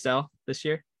beat Marcel this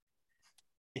year?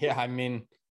 Yeah, I mean,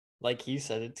 like he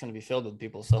said, it's going to be filled with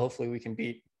people. So hopefully we can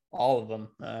beat all of them.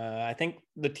 I think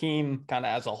the team kind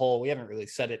of as a whole, we haven't really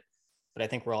said it, but I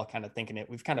think we're all kind of thinking it.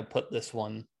 We've kind of put this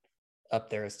one up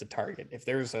there as the target. If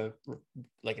there's a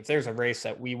race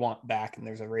that we want back and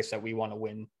there's a race that we want to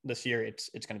win this year, it's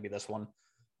going to be this one.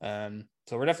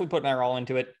 So we're definitely putting our all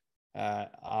into it.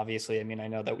 Obviously, I mean, I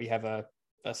know that we have a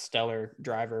stellar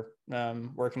driver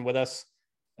working with us.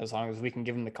 As long as we can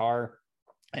give him the car,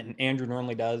 and Andrew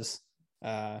normally does,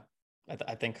 I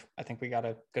think we got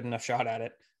a good enough shot at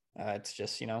it. It's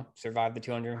just, survive the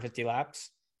 250 laps,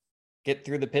 get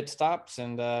through the pit stops,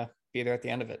 and be there at the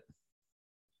end of it.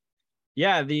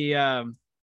 Yeah, the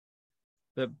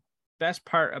best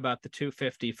part about the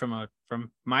 250 from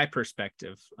my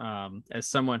perspective, as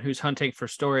someone who's hunting for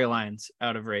storylines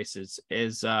out of races,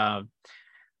 is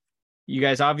you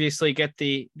guys obviously get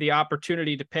the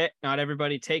opportunity to pit. Not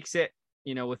everybody takes it,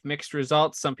 with mixed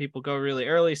results. Some people go really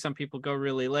early, some people go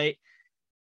really late.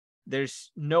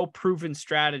 There's no proven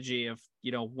strategy of,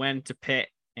 when to pit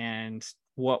and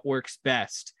what works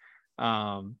best.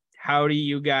 How do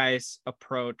you guys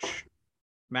approach,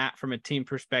 Matt, from a team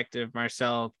perspective,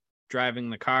 Marcel driving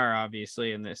the car,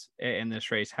 obviously in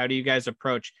this race? How do you guys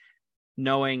approach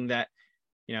knowing that,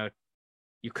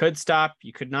 you could stop,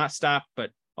 you could not stop, but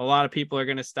a lot of people are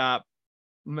going to stop?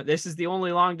 This is the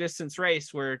only long distance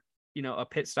race where, a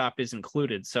pit stop is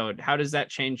included. So how does that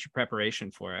change your preparation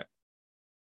for it?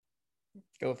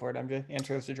 Go for it, MJ.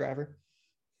 Answer as the driver.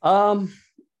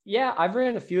 Yeah, I've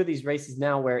ran a few of these races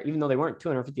now where even though they weren't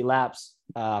 250 laps,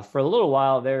 for a little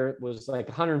while, there was like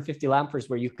 150 lappers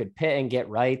where you could pit and get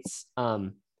rights.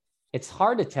 It's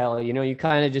hard to tell, you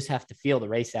kind of just have to feel the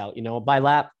race out, by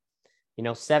lap,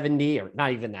 70 or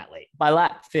not even that late. By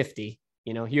lap 50,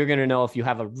 you're going to know if you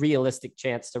have a realistic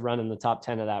chance to run in the top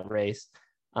 10 of that race.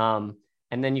 And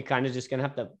then you kind of just going to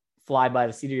have to fly by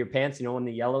the seat of your pants, when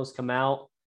the yellows come out.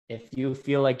 If you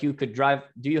feel like you could drive,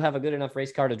 do you have a good enough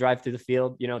race car to drive through the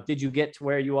field? Did you get to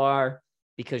where you are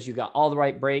because you got all the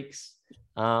right brakes?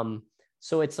 So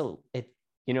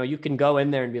you can go in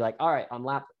there and be like, all right, on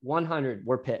lap 100,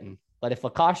 we're pitting. But if a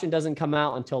caution doesn't come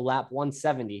out until lap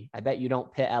 170, I bet you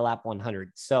don't pit at lap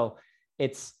 100. So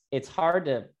it's hard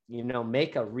to,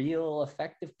 make a real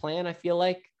effective plan. I feel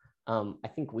like, I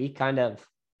think we kind of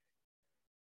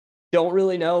don't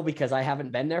really know because I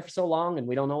haven't been there for so long and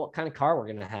we don't know what kind of car we're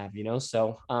going to have,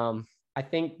 So I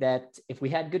think that if we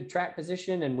had good track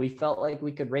position and we felt like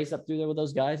we could race up through there with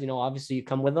those guys, obviously you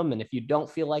come with them. And if you don't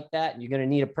feel like that, you're going to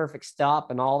need a perfect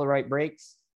stop and all the right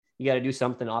brakes. You got to do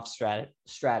something off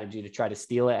strategy to try to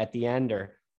steal it at the end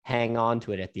or hang on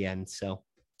to it at the end. So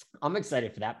I'm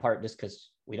excited for that part just because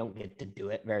we don't get to do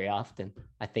it very often.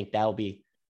 I think that'll be,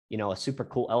 a super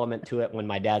cool element to it when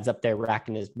my dad's up there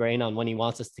racking his brain on when he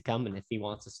wants us to come and if he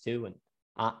wants us to. And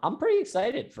I'm pretty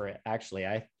excited for it. Actually,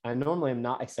 I normally am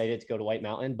not excited to go to White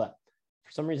Mountain, but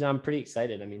for some reason I'm pretty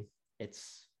excited. I mean,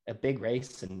 it's a big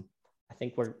race and I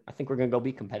think we're going to go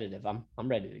be competitive. I'm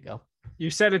ready to go. You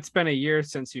said it's been a year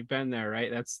since you've been there,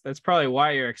 right? That's probably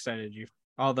why you're excited.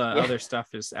 All the other stuff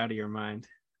is out of your mind.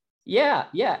 Yeah.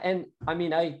 And I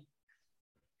mean, I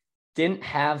didn't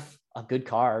have a good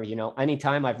car,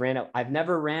 anytime I ran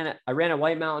at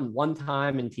White Mountain one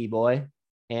time in T-Boy,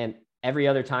 and every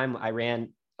other time I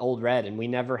ran Old Red, and we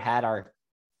never had our,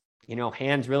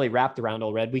 hands really wrapped around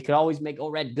Old Red. We could always make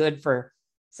Old Red good for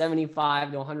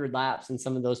 75 to 100 laps in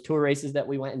some of those tour races that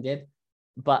we went and did.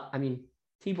 But I mean,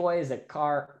 T-Boy is a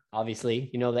car,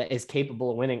 obviously, that is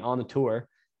capable of winning on the tour,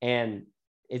 and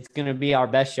it's going to be our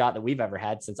best shot that we've ever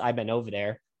had since I've been over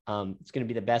there. It's going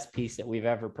to be the best piece that we've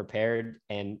ever prepared.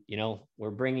 And, we're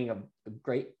bringing a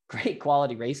great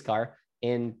quality race car.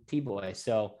 in T-Boy.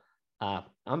 So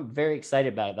I'm very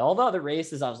excited about it. All the other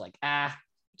races, I was like,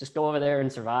 just go over there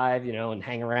and survive, and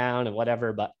hang around and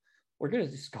whatever. But we're going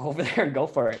to just go over there and go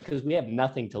for it because we have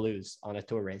nothing to lose on a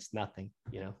tour race. Nothing,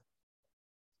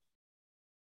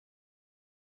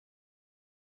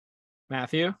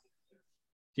 Matthew,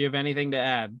 do you have anything to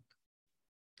add?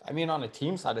 I mean, on a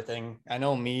team side of thing, I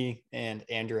know me and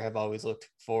Andrew have always looked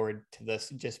forward to this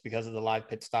just because of the live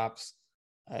pit stops.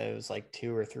 It was like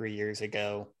 2 or 3 years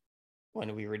ago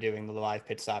when we were doing the live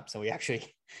pit stops, and we actually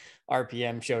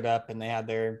RPM showed up and they had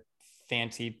their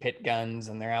fancy pit guns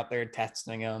and they're out there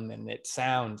testing them, and it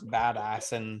sounds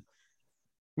badass. And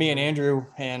me and Andrew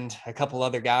and a couple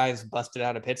other guys busted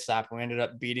out a pit stop and we ended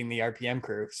up beating the RPM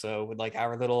crew. So with like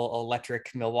our little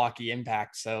electric Milwaukee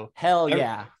impact. So hell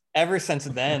yeah. Ever since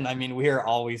then, I mean, we are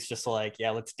always just like,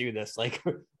 yeah, let's do this. Like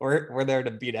we're there to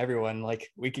beat everyone. Like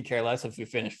we could care less if we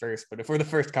finish first, but if we're the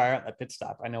first car out that pit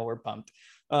stop, I know we're pumped.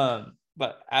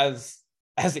 But as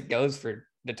it goes for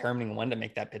determining when to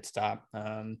make that pit stop,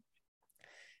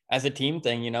 as a team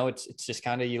thing, it's just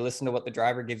kind of, you listen to what the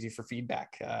driver gives you for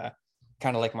feedback.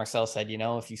 Kind of like Marcel said,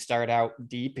 if you start out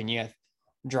deep and you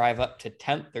drive up to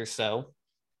 10th or so,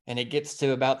 and it gets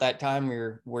to about that time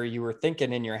where you were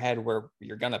thinking in your head where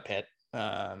you're going to pit,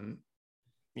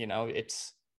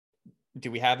 it's,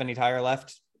 do we have any tire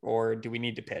left or do we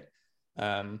need to pit?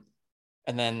 And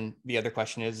then the other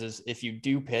question is if you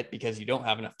do pit because you don't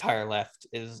have enough tire left,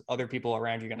 is other people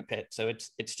around you going to pit? So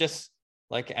it's just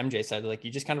like MJ said, like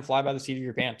you just kind of fly by the seat of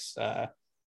your pants.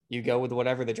 You go with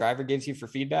whatever the driver gives you for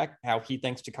feedback, how he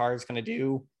thinks the car is going to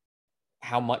do,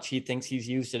 how much he thinks he's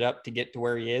used it up to get to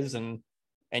where he is.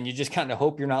 And you just kind of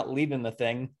hope you're not leading the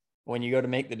thing when you go to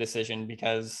make the decision,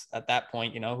 because at that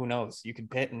point, who knows? You could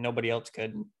pit and nobody else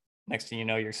could. Next thing you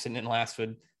know, you're sitting in last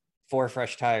with 4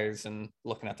 fresh tires and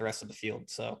looking at the rest of the field.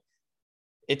 So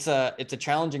it's a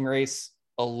challenging race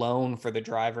alone for the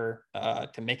driver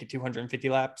to make it 250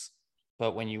 laps.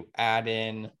 But when you add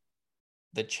in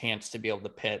the chance to be able to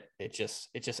pit, it just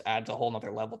adds a whole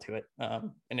nother level to it.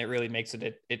 And it really makes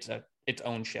its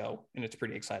own show, and it's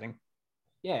pretty exciting.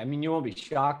 Yeah, I mean, you won't be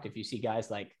shocked if you see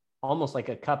guys like almost like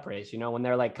a cup race, when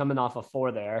they're like coming off a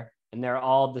 4 there and they're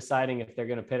all deciding if they're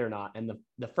going to pit or not. And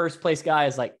the first place guy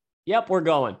is like, yep, we're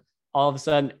going. All of a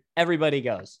sudden, everybody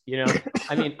goes,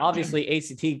 I mean, obviously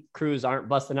ACT crews aren't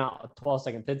busting out a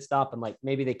 12-second pit stop and like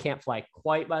maybe they can't fly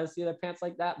quite by the seat of their pants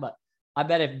like that. But I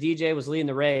bet if DJ was leading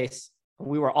the race,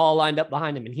 we were all lined up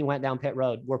behind him and he went down pit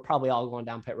road, we're probably all going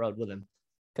down pit road with him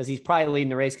because he's probably leading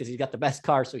the race because he's got the best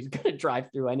car. So he's going to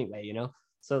drive through anyway,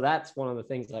 So that's one of the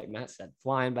things, like Matt said,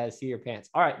 flying by the seat of your pants.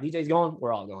 All right, DJ's going.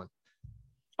 We're all going.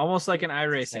 Almost like an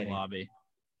iRacing lobby.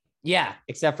 Yeah,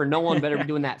 except for no one better be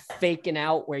doing that faking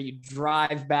out where you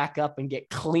drive back up and get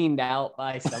cleaned out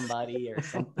by somebody or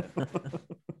something.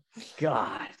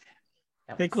 God.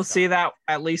 I think we'll see that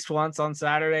at least once on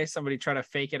Saturday. Somebody try to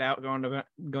fake it out going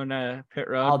to pit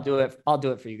road. I'll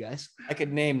do it for you guys. I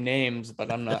could name names,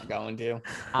 but I'm not going to.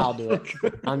 I'll do it.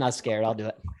 I'm not scared. I'll do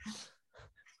it.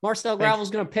 Marcel Gravel's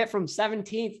going to pit from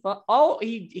 17th. Oh,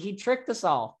 he tricked us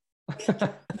all.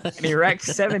 And he wrecked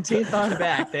 17th on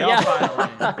back. They all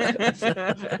pile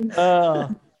in.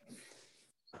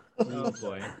 Oh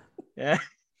boy. Yeah.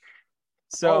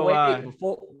 So wait,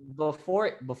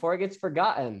 before it gets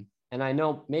forgotten, and I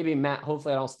know maybe Matt,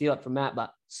 hopefully I don't steal it from Matt,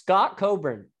 but Scott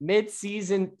Coburn,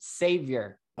 mid-season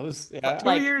savior. I was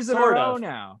 2 years in a row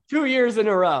now. 2 years in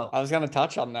a row. I was gonna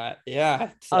touch on that. Yeah.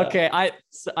 Okay.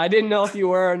 I didn't know if you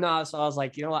were or not, so I was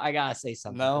like, you know what, I gotta say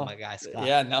something. No, to my guy Scott.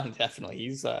 Yeah, no, definitely.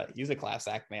 He's a class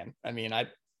act, man. I mean,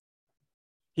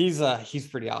 he's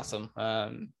pretty awesome.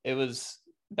 It was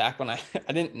back when I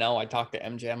didn't know. I talked to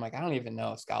MJ. I'm like, I don't even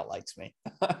know if Scott likes me.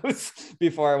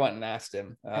 Before I went and asked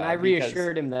him, and I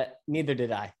reassured him that neither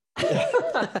did I.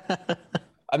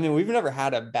 I mean, we've never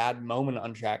had a bad moment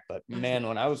on track, but man,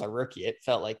 when I was a rookie, it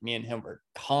felt like me and him were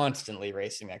constantly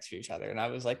racing next to each other. And I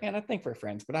was like, man, I think we're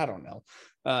friends, but I don't know.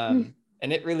 And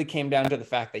it really came down to the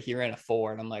fact that he ran a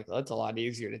 4. And I'm like, well, it's a lot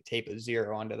easier to tape a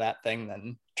 0 onto that thing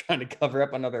than trying to cover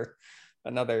up another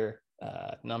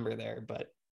number there. But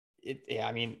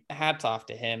I mean, hats off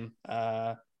to him.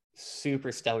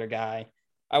 Super stellar guy.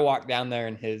 I walked down there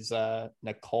and his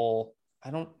Nicole,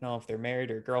 I don't know if they're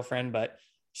married or girlfriend, but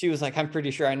she was like, I'm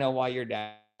pretty sure I know why you're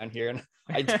down here. And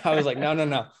I was like,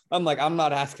 no. I'm like, I'm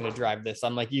not asking to drive this.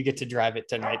 I'm like, you get to drive it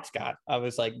tonight, Scott. I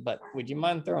was like, but would you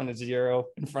mind throwing a 0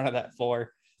 in front of that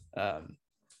 4? And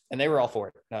they were all for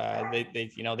it. They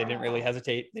didn't really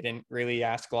hesitate. They didn't really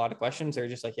ask a lot of questions. They're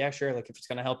just like, yeah, sure. Like if it's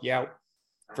going to help you out,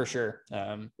 for sure.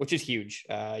 Which is huge.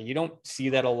 You don't see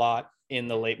that a lot in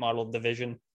the late model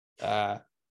division.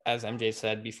 as MJ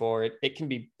said before, it can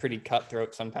be pretty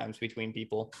cutthroat sometimes between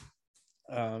people.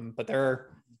 But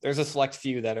there's a select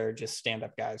few that are just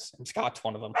stand-up guys, and Scott's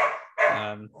one of them.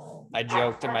 I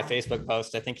joked in my Facebook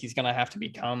post, I think he's going to have to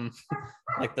become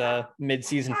like the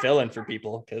mid-season fill-in for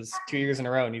people, because 2 years in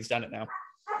a row and he's done it now.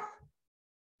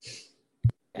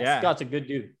 Yeah, Scott's a good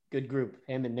dude, good group.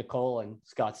 Him and Nicole and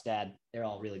Scott's dad, they're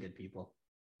all really good people.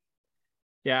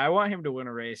 Yeah, I want him to win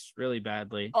a race really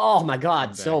badly. Oh my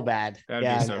God, so bad.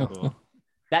 That'd be so cool.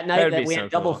 That night that we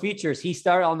had double features, he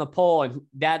started on the pole, and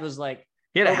Dad was like,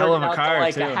 he had a hell of a car,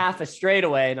 like too. A half a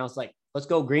straightaway, and I was like, let's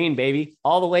go green, baby,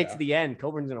 all the way to the end.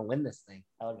 Coburn's gonna win this thing.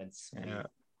 That would have been sweet.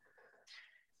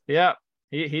 Yeah.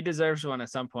 He deserves one at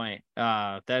some point.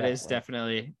 That is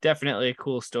definitely a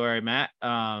cool story, Matt.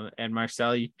 And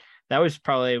Marcel, that was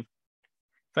probably, if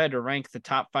I had to rank the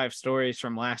top 5 stories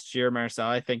from last year, Marcel,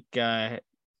 I think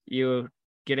you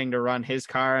getting to run his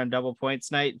car on double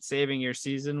points night, saving your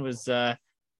season, was up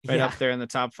there in the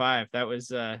top 5. That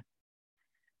was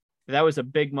a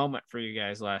big moment for you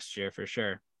guys last year, for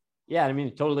sure. Yeah, I mean,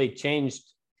 it totally changed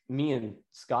me and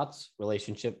Scott's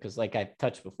relationship, because like I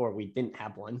touched before, we didn't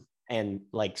have one. And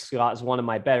like Scott's one of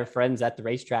my better friends at the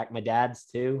racetrack. My dad's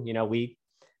too. You know, we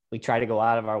try to go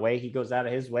out of our way. He goes out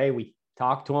of his way. We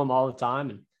talk to him all the time,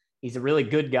 and he's a really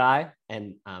good guy.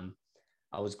 And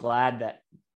I was glad that,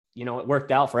 you know, it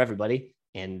worked out for everybody.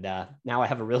 And now I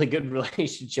have a really good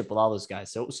relationship with all those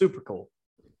guys. So it was super cool.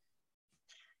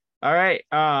 All right.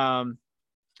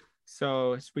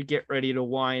 So as we get ready to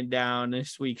wind down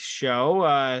this week's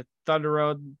show, Thunder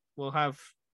Road will have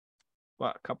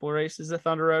a couple of races of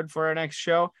Thunder Road for our next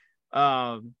show.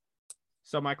 So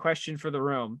my question for the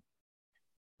room,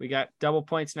 we got double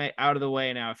points night out of the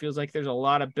way now. It feels like there's a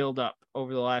lot of build up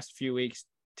over the last few weeks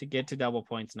to get to double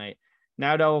points night.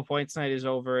 Now double points night is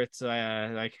over. It's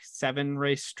like 7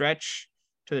 race stretch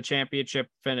to the championship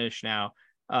finish now.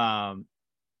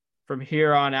 From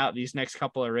here on out, these next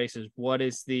couple of races,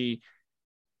 what's the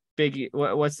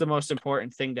most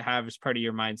important thing to have as part of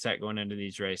your mindset going into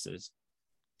these races?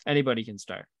 Anybody can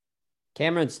start.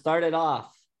 Cameron, start it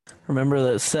off.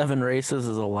 Remember that 7 races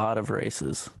is a lot of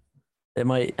races. You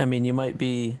might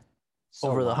be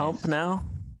over the hump now,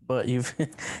 but you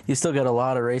still got a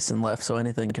lot of racing left, so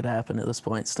anything could happen at this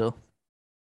point still.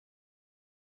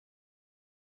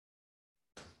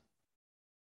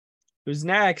 Who's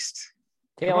next?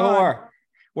 Taylor.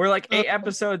 We're like 8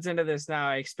 episodes into this now.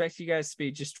 I expect you guys to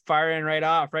be just firing right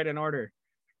off, right in order.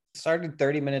 Started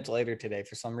 30 minutes later today.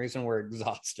 For some reason, we're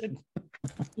exhausted.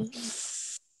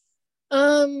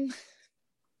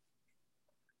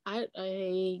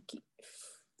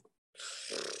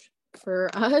 For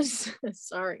us,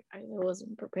 sorry, I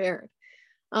wasn't prepared.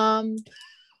 Were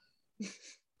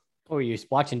you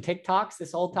watching TikToks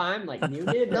this whole time, like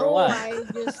muted? No, or what? I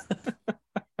just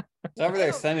over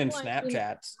there sending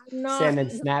Snapchats. Sending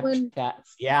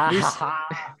Snapchats. Yeah.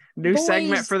 New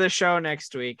segment for the show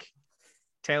next week.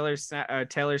 Taylor's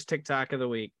TikTok of the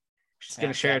week. She's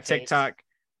gonna share a TikTok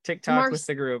with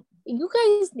the group. You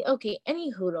guys, okay? Any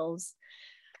hoodles?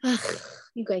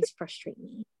 You guys frustrate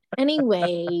me.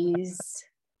 Anyways,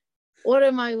 what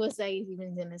was I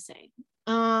even gonna say?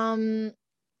 I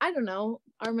don't know.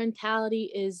 Our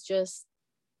mentality is just,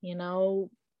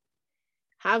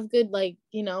 have good,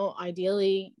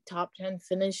 ideally top 10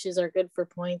 finishes are good for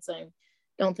points. I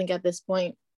don't think at this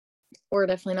point we're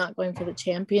definitely not going for the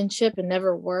championship, and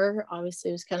never were. Obviously,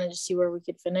 it was kind of just see where we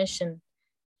could finish, and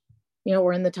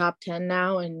we're in the top 10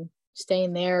 now, and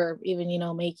staying there, or even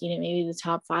making it maybe the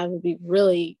top 5 would be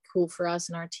really cool for us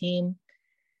and our team.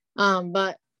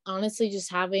 But honestly, just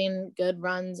having good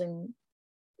runs and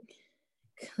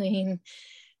clean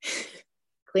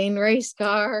race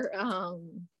car.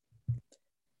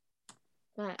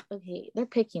 But okay, they're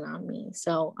picking on me,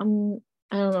 so I don't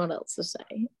know what else to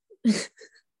say.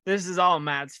 This is all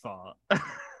Matt's fault.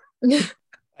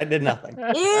 I did nothing.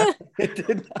 Yeah. It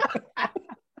did not.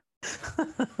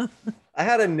 I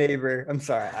had a neighbor. I'm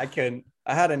sorry, I couldn't.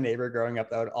 I had a neighbor growing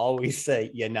up that would always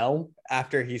say,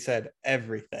 after he said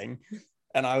everything.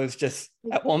 And I was just,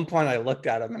 at one point I looked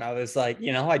at him and I was like,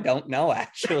 I don't know,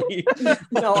 actually.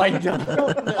 No, I don't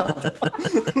know.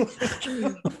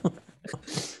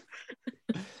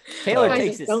 Taylor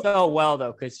takes it so well,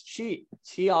 though, because she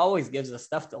always gives us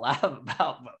stuff to laugh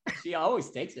about, but she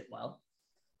always takes it well.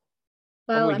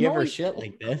 Well, when we give her shit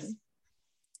like this.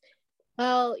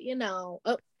 Well,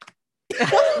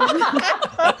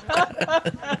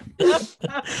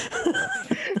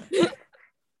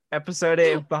 Episode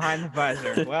 8 of Behind the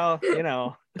Visor. Well,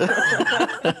 I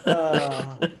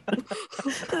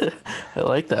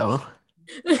like that one.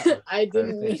 I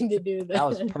didn't mean to do that. That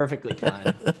was perfectly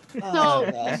timed. So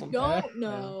Awesome. don't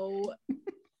know,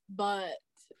 but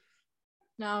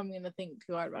now I'm gonna think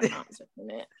too hard about not saying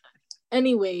it.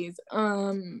 Anyways,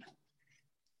 I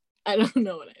don't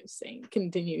know what I was saying.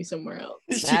 Continue somewhere else.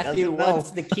 Matthew,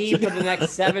 what's the key for the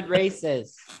next 7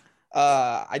 races?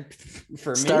 For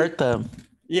me, Start them.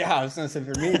 yeah, I was gonna say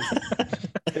for me,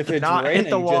 if it's Not raining, hit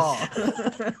the wall.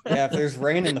 yeah, if there's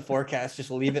rain in the forecast, just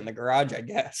leave it in the garage, I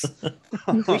guess.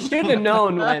 We should have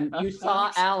known when you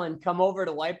saw Alan come over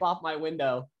to wipe off my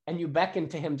window and you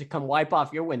beckoned to him to come wipe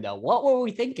off your window. What were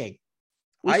we thinking?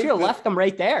 We should have left them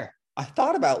right there. I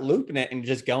thought about looping it and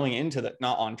just going into the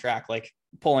not on track, like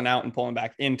pulling out and pulling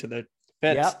back into the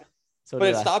pits. Yep. So but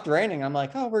it stopped raining. I'm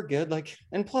like, oh, we're good. Like,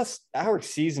 and plus our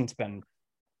season's been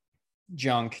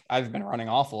junk. I've been running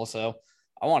awful. So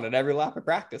I wanted every lap of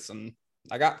practice and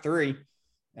I got 3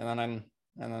 and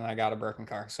then I got a broken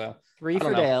car. So 3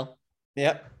 for Dale.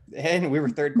 Yep. And we were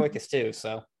 3rd quickest too.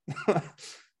 So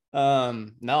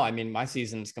no, I mean, my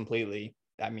season's completely,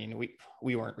 I mean,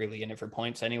 we weren't really in it for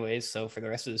points anyways. So for the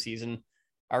rest of the season,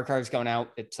 our car's going out.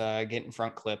 It's getting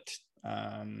front clipped.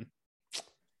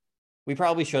 We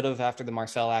probably should have after the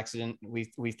Marcel accident.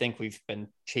 We think we've been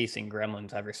chasing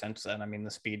gremlins ever since then. I mean, the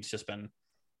speed's just been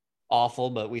awful,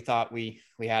 but we thought we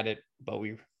had it, but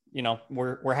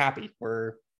we're happy.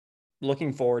 We're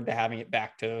looking forward to having it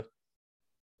back to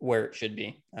where it should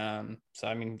be. So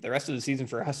I mean, the rest of the season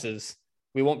for us is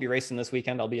we won't be racing this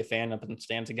weekend. I'll be a fan up in the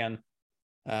stands again.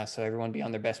 So everyone be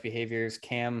on their best behaviors.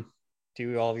 Cam,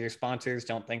 to all of your sponsors,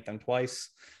 don't thank them twice.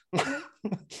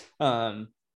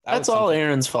 That's all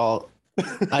Aaron's fault.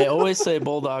 I always say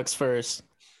Bulldogs first,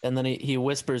 and then he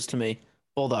whispers to me,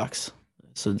 Bulldogs.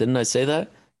 So didn't I say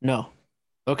that? No.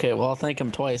 Okay, well, I'll thank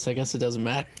him twice. I guess it doesn't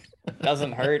matter.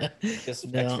 Doesn't hurt. Just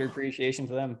extra appreciation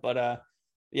for them. But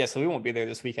yeah, so we won't be there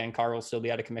this weekend. Car will still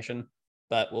be out of commission,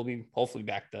 but we'll be hopefully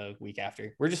back the week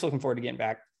after. We're just looking forward to getting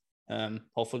back.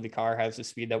 Hopefully the car has the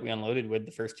speed that we unloaded with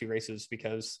the first 2 races,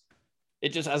 because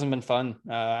it just hasn't been fun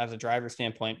as a driver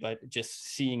standpoint, but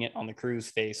just seeing it on the crew's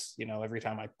face, every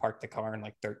time I park the car in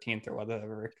like 13th or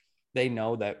whatever, they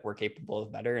know that we're capable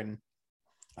of better. And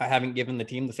I haven't given the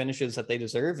team the finishes that they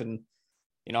deserve. And,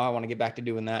 I want to get back to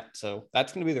doing that. So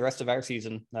that's going to be the rest of our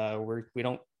season. We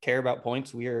don't care about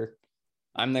points.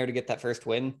 I'm there to get that first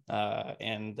win.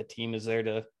 And the team is there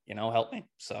to, help me.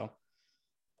 So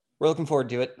we're looking forward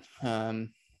to it.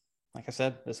 Like I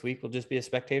said, this week will just be a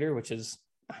spectator, which is,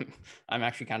 I'm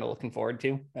actually kind of looking forward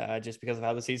to, just because of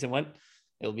how the season went.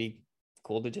 It'll be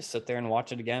cool to just sit there and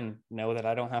watch it again, know that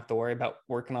I don't have to worry about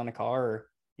working on a car or,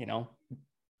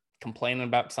 complaining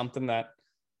about something that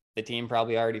the team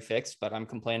probably already fixed, but I'm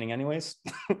complaining anyways.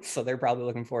 So they're probably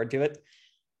looking forward to it.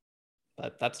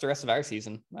 But that's the rest of our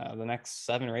season. The next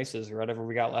 7 races or whatever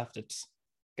we got left, it's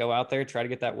go out there, try to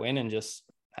get that win and just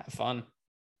have fun.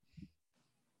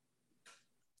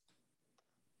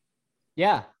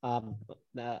 Yeah.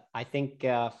 I think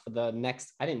for the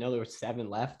next, I didn't know there were 7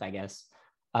 left, I guess.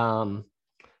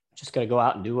 Just got to go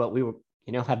out and do what we were,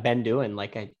 have been doing.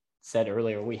 Like I said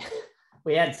earlier, we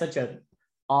had such a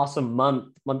awesome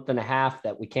month and a half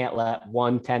that we can't let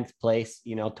 1/10th place,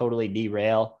 totally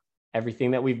derail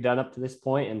everything that we've done up to this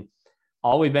point. And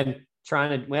all we haven't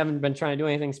been trying to do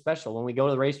anything special. When we go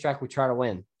to the racetrack, we try to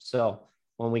win. So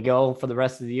when we go for the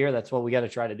rest of the year, that's what we got to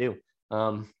try to do.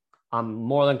 I'm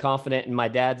more than confident in my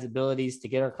dad's abilities to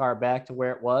get our car back to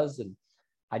where it was. And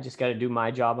I just got to do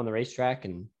my job on the racetrack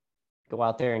and go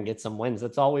out there and get some wins.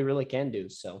 That's all we really can do.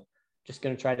 So just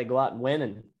going to try to go out and win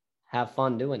and have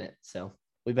fun doing it. So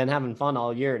we've been having fun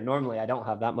all year. Normally I don't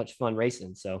have that much fun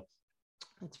racing. So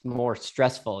it's more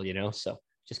stressful, so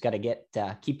just got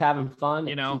to keep having fun.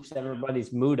 It keeps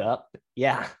everybody's mood up.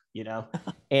 Yeah.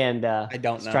 And I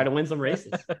don't know. Try to win some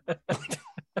races,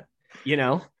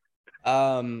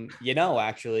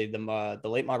 Actually the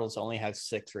late models only have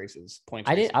 6 races.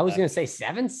 I was going to say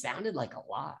 7 sounded like a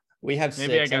lot. We have 6.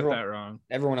 Maybe I got that wrong.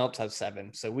 Everyone else has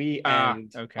 7. So we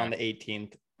end on the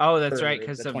 18th. Oh, that's right.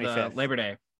 Because of the Labor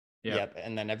Day. Yep.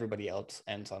 And then everybody else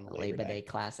ends on the Labor Day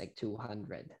Classic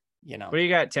 200. What do you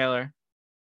got, Taylor?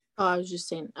 Oh, I was just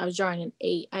saying, I was drawing an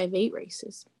 8. I have 8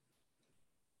 races.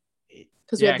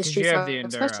 Because we have the Street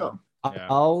Stock Special. Yeah.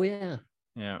 Oh, yeah.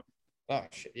 Yeah. Oh,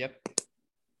 shit. Yep.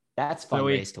 That's fun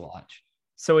race to watch.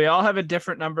 So we all have a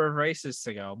different number of races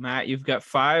to go. Matt, you've got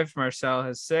 5. Marcel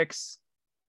has 6.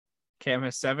 Cam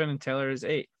has 7. And Taylor has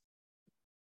 8.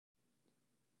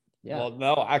 Yeah. Well,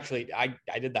 no, actually, I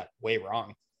did that way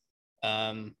wrong.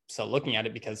 So looking at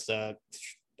it, because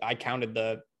I counted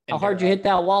the... How hard you hit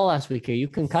that wall last week? Are you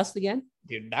concussed again?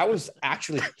 Dude, that was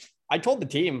actually... I told the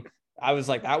team, I was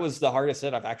like, that was the hardest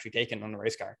hit I've actually taken on the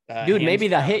race car. Dude, maybe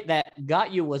the down. hit that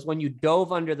got you was when you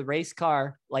dove under the race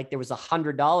car, like there was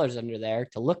 $100 under there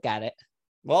to look at it.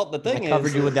 Well, the thing I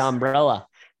covered you with the umbrella.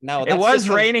 No, it was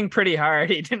raining pretty hard.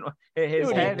 He didn't. His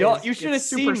Dude, head you should have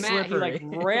seen Matt. Slippery. He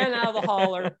like ran out of the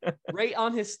hauler, right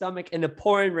on his stomach in the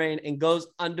pouring rain, and goes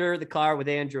under the car with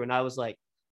Andrew. And I was like,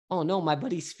 "Oh no, my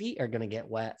buddy's feet are gonna get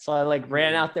wet." So I like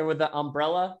ran out there with the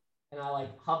umbrella, and I like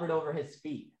hovered over his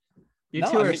feet. You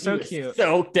two are so cute.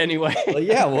 Soaked anyway. Well,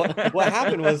 yeah. What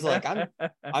happened was like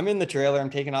I'm in the trailer. I'm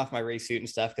taking off my race suit and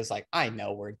stuff because like I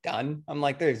know we're done. I'm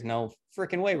like, there's no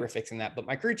freaking way we're fixing that. But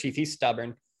my crew chief, he's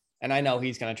stubborn, and I know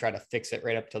he's gonna try to fix it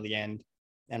right up till the end.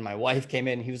 And my wife came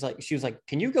in. She was like,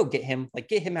 "Can you go get him? Like,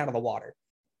 get him out of the water."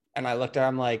 And I looked at her.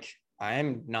 I'm like, I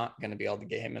am not gonna be able to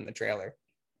get him in the trailer.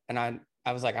 And I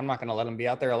was like, I'm not gonna let him be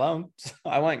out there alone. So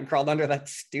I went and crawled under that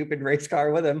stupid race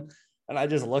car with him, and I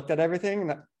just looked at everything.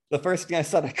 And the first thing I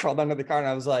said, I crawled under the car and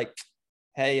I was like,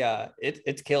 "Hey,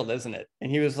 it's killed, isn't it?" And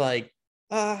he was like,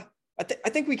 I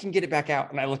think we can get it back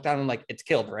out." And I looked down and I'm like, "It's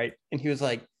killed, right?" And he was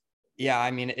like, "Yeah,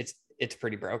 I mean, it's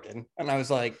pretty broken." And I was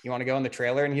like, "You want to go in the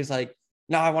trailer?" And he's like,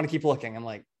 "No, I want to keep looking." I'm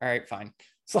like, "All right, fine."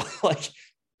 So like,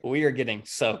 we are getting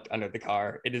soaked under the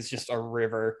car. It is just a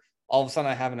river. All of a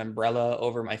sudden I have an umbrella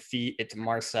over my feet. It's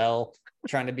Marcel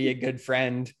trying to be a good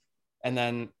friend. And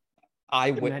then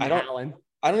I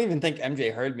don't even think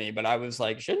MJ heard me, but I was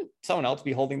like, shouldn't someone else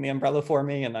be holding the umbrella for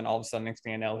me? And then all of a sudden, next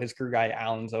thing I know, his crew guy,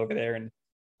 Alan's over there, and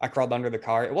I crawled under the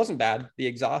car. It wasn't bad. The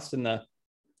exhaust and the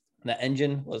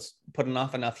engine was putting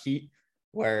off enough heat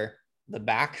where the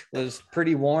back was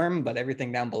pretty warm, but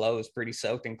everything down below was pretty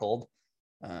soaked and cold.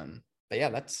 But yeah,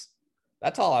 that's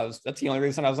the only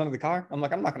reason I was under the car. I'm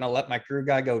like, I'm not going to let my crew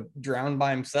guy go drown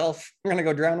by himself. I'm going to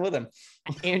go drown with him.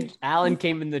 And Alan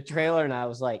came in the trailer and I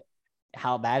was like,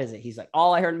 "How bad is it?" He's like,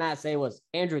 "All I heard Matt say was,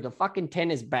 Andrew, the fucking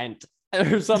tin is bent,"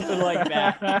 or something like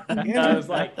that. And I was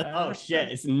like, "Oh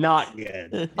shit, it's not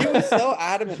good." He was so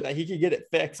adamant that he could get it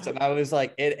fixed. And I was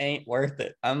like, it ain't worth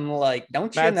it. I'm like,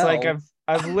 don't you Matt's know? like,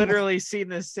 I've literally seen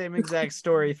this same exact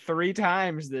story 3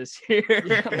 times this year.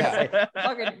 Yeah.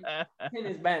 Fucking tin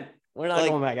is bent. We're not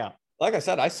going back out. Like I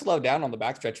said, I slowed down on the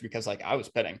backstretch because like I was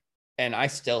pitting and I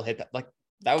still hit that. Like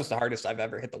that was the hardest I've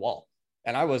ever hit the wall.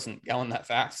 And I wasn't going that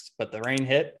fast, but the rain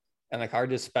hit and the car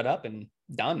just sped up and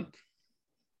done.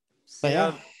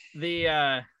 But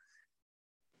yeah,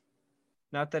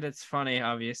 not that it's funny,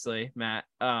 obviously, Matt.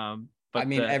 But I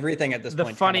mean, everything at this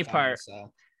point.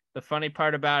 The funny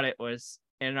part about it was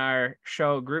in our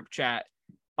show group chat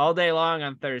all day long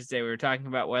on Thursday, we were talking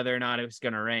about whether or not it was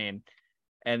going to rain.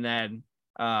 And then,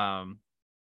 I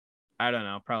don't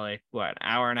know, probably an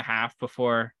hour and a half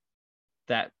before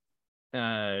that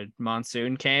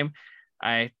monsoon came,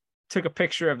 I took a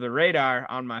picture of the radar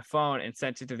on my phone and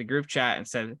sent it to the group chat and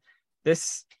said,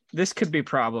 this could be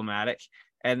problematic.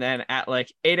 And then at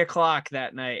like 8:00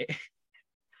 that night,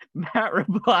 Matt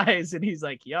replies and he's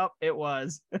like, "Yup, it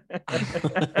was."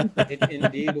 It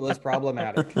indeed was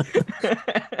problematic.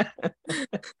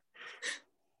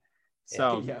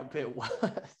 So yep, it was.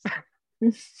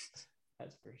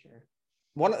 That's for sure.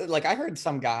 I heard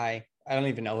some guy, I don't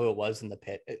even know who it was in the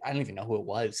pit. I don't even know who it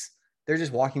was. They're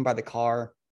just walking by the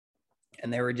car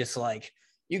and they were just like,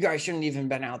 "You guys shouldn't even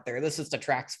been out there. This is the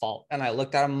track's fault." And I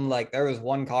looked at them like there was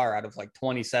one car out of like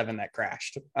 27 that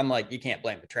crashed. I'm like, you can't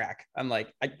blame the track. I'm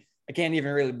like, I can't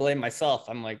even really blame myself.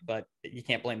 I'm like, but you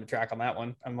can't blame the track on that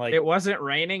one. I'm like, it wasn't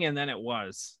raining and then it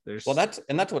was. That's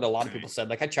what a lot of people said.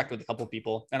 Like I checked with a couple of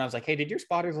people and I was like, "Hey, did your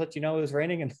spotters let you know it was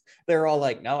raining?" And they're all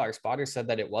like, "No, our spotters said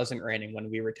that it wasn't raining when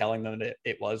we were telling them that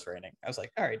it was raining." I was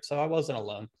like, all right, so I wasn't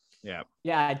alone. Yeah.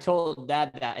 Yeah, I told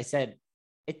Dad that. I said,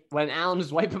 when Alan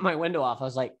was wiping my window off, I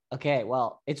was like, "Okay,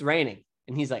 well, it's raining."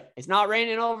 And he's like, "It's not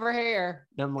raining over here."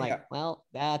 And I'm like, "Well,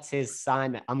 that's his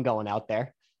sign that I'm going out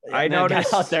there." I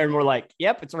noticed out there and we're like,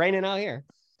 "Yep, it's raining out here."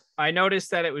 I noticed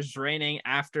that it was raining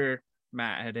after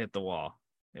Matt had hit the wall,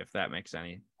 if that makes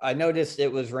any. I noticed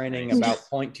it was raining about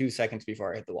 0.2 seconds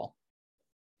before I hit the wall.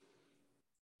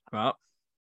 Well,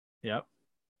 yep.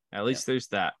 At least there's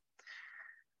that.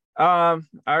 All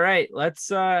right, let's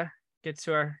get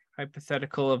to our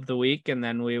hypothetical of the week, and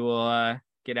then we will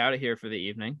get out of here for the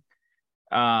evening.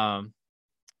 So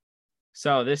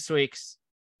this week's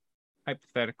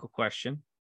hypothetical question,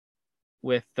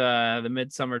 with the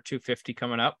Midsummer 250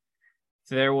 coming up,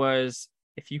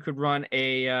 if you could run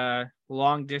a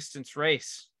long distance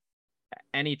race at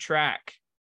any track,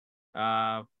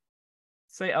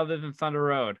 say other than Thunder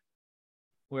Road,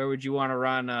 where would you want to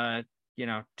run a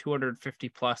 250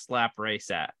 plus lap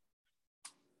race at?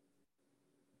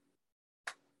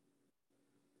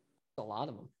 A lot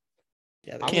of them.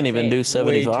 Yeah, I can't even do way too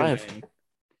 75.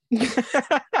 many.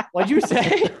 What'd you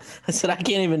say? I said I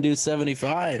can't even do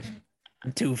 75.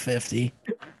 250.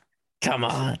 Come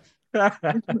on.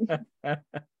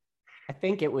 I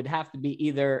think it would have to be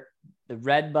either the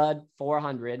Red Bud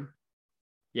 400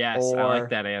 Yes, I like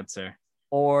that answer.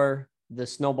 or the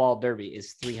Snowball Derby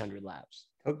is 300 laps.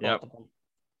 Yep.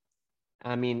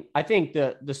 I mean, I think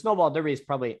the Snowball Derby is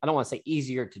probably, I don't want to say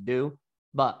easier to do,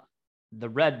 but the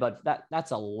Red Bud,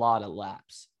 that's a lot of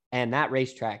laps. And that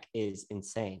racetrack is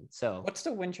insane. So What's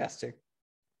the Winchester?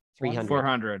 300.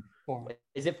 400.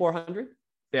 Is it 400?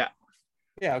 Yeah.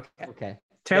 Yeah. Okay. Okay.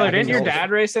 Taylor, Yeah, didn't your so-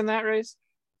 dad race in that race?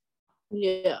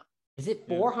 Yeah. Is it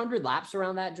 400 laps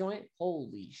around that joint?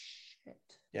 Holy shit.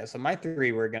 Yeah. So my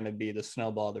 3 were going to be the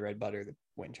Snowball, the Red Bud, or the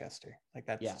Winchester. Like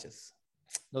that's just.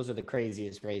 Those are the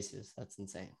craziest races. That's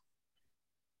insane.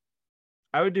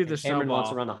 I would do the Cameron wants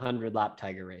to snowball. run a 100-lap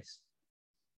Tiger race.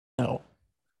 No.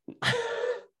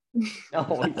 No.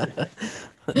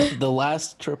 The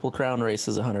last Triple Crown race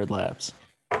is 100 laps.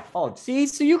 Oh, see,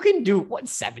 so you can do what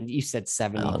 70? You said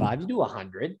 75. You do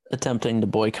 100. Attempting to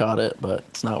boycott it, but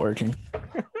it's not working.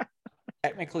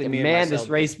 Technically, And me man, and this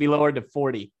Marcel race be lowered to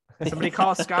 40. Somebody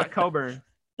call Scott Coburn.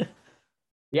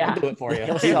 Yeah. I'll do it for you.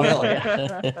 He'll He sell will.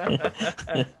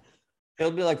 it.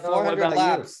 He'll be like Oh, what 400 about you?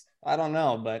 laps. I don't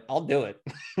know, but I'll do it.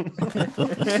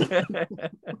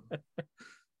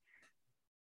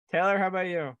 Taylor, how about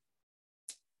you?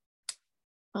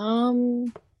 Well,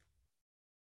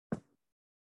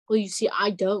 you see,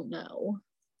 I don't know,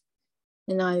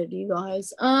 and neither do you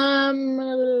guys. I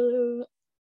don't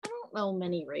know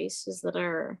many races that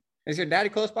are. Is your daddy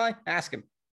close by? Ask him.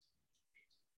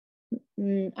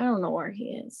 I don't know where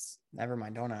he is. Never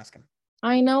mind. Don't ask him.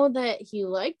 I know that he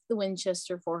liked the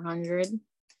Winchester 400.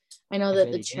 I know I that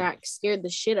bet the he did. track scared the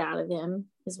shit out of him,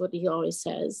 is what he always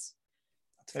says.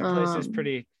 That place is Um,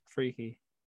 pretty freaky.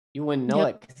 You wouldn't know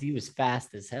Yep. it because he was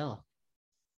fast as hell.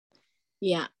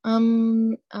 Yeah.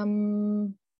 Can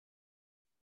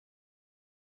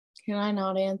I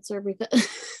not answer because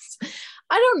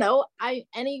I don't know. I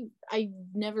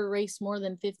never raced more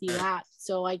than 50 laps,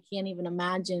 so I can't even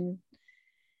imagine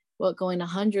what going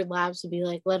 100 laps would be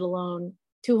like, let alone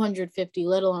 250,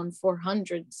 let alone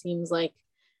 400. Seems like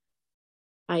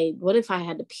what if I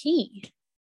had to pee?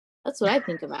 That's what I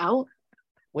think about.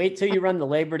 Wait till you run the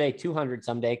Labor Day 200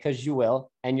 someday, because you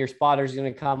will, and your spotter's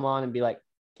going to come on and be like,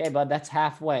 okay, bud, that's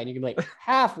halfway. And you're going to be like,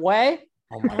 halfway?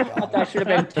 Oh my I thought god. that should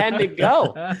have been 10 to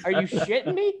go. Are you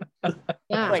shitting me?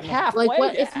 Yeah. Like halfway? Like,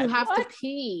 what if you Dad? have What? to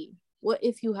pee? What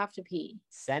if you have to pee?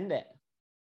 Send it.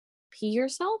 Pee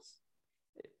yourself?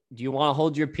 Do you want to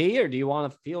hold your pee, or do you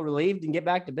want to feel relieved and get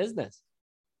back to business?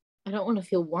 I don't want to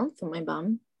feel warmth in my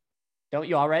bum. Don't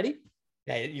you already?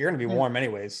 Yeah, you're gonna be warm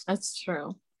anyways. That's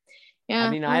true. Yeah. I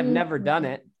mean, I've never done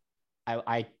it.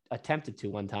 I attempted to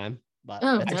one time, but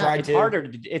Oh, it's, I tried it's to.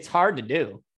 harder. It's hard to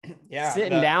do. Yeah,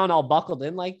 Sitting down all buckled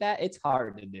in like that, it's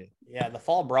hard to do. Yeah, the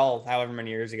fall brawl, however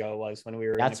many years ago it was when we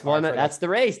were. That's in the car one. for That's the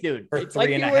race, dude. for It's like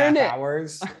 3 you and were a in half it.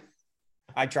 hours.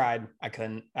 I tried. I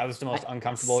couldn't. That was the most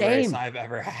uncomfortable Same. race I've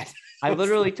ever had. I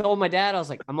literally told my dad, I was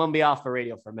like, I'm gonna be off the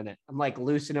radio for a minute. I'm like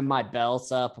loosening my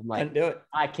belts up. I'm like, Couldn't do it.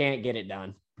 I can't get it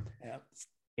done. Yeah.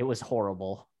 It was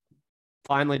horrible.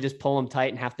 Finally, just pull them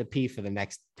tight and have to pee for the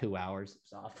next 2 hours.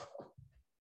 It's awful.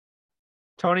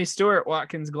 Tony Stewart,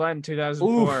 Watkins Glen,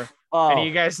 2004. Oof. Oh, Any of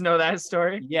you guys know that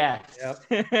story? yeah.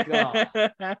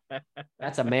 Yep.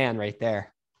 That's a man right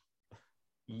there.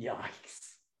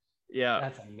 Yikes. Yeah.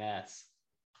 That's a mess.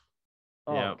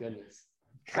 Oh, Yeah. goodness.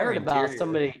 I heard about Interior.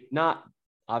 somebody not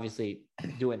obviously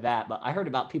doing that, but I heard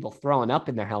about people throwing up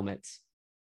in their helmets.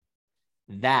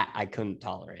 That I couldn't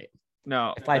tolerate.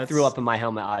 No. If I threw up in my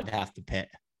helmet, I'd have to pit,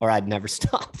 or I'd never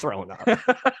stop throwing up.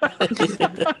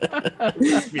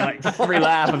 Be like every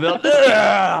laugh of it. Like,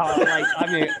 I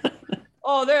mean,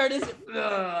 oh, there it is.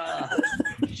 Ugh.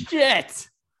 Shit.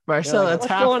 Marcel, You're like,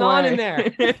 that's what's going on in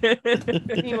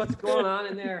halfway. See what's going on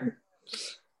in there.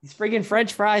 These friggin'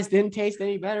 French fries didn't taste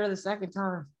any better the second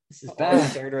time. This is Or the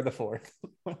bad. third or the fourth.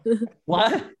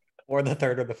 What? Or the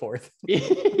third or the fourth.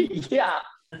 Yeah.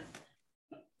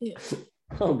 Yeah.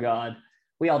 Oh God.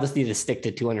 We all just need to stick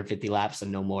to 250 laps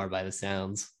and no more by the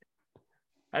sounds.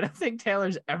 I don't think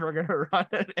Taylor's ever going to run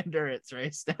an endurance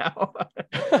race now.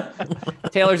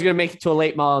 Taylor's gonna make it to a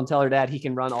late model and tell her dad he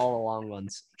can run all the long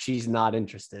ones. She's not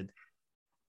interested.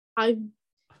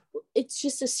 It's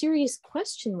just a serious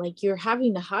question. Like, you're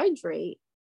having to hydrate.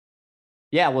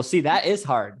 Yeah, well, see, that is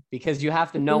hard because you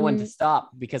have to know when to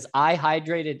stop. Because I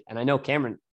hydrated, and I know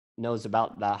Cameron knows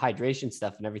about the hydration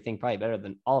stuff and everything probably better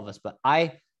than all of us, but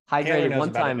I Taylor hydrated knows one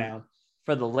about it time now.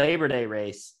 for the Labor Day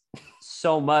race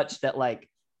so much that like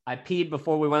I peed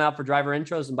before we went out for driver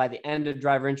intros, and by the end of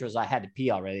driver intros, I had to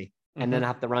pee already. And then I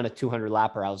have to run a 200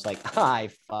 lapper. I was like, I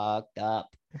fucked up.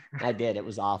 I did. It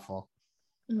was awful.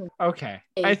 Okay.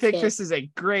 I think this is a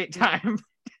great time.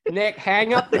 Nick,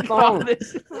 hang up the phone.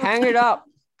 Hang it up.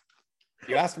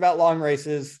 You asked about long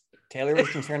races. Taylor was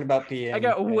concerned about peeing. I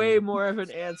got way more of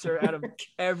an answer out of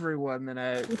everyone than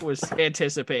I was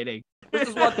anticipating. This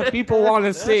is what the people want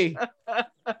to see.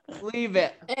 Leave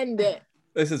it. End it.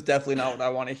 This is definitely not what I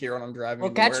want to hear when I'm driving.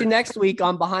 We'll catch you next week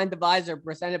on Behind the Visor,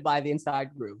 presented by the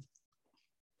Inside Groove.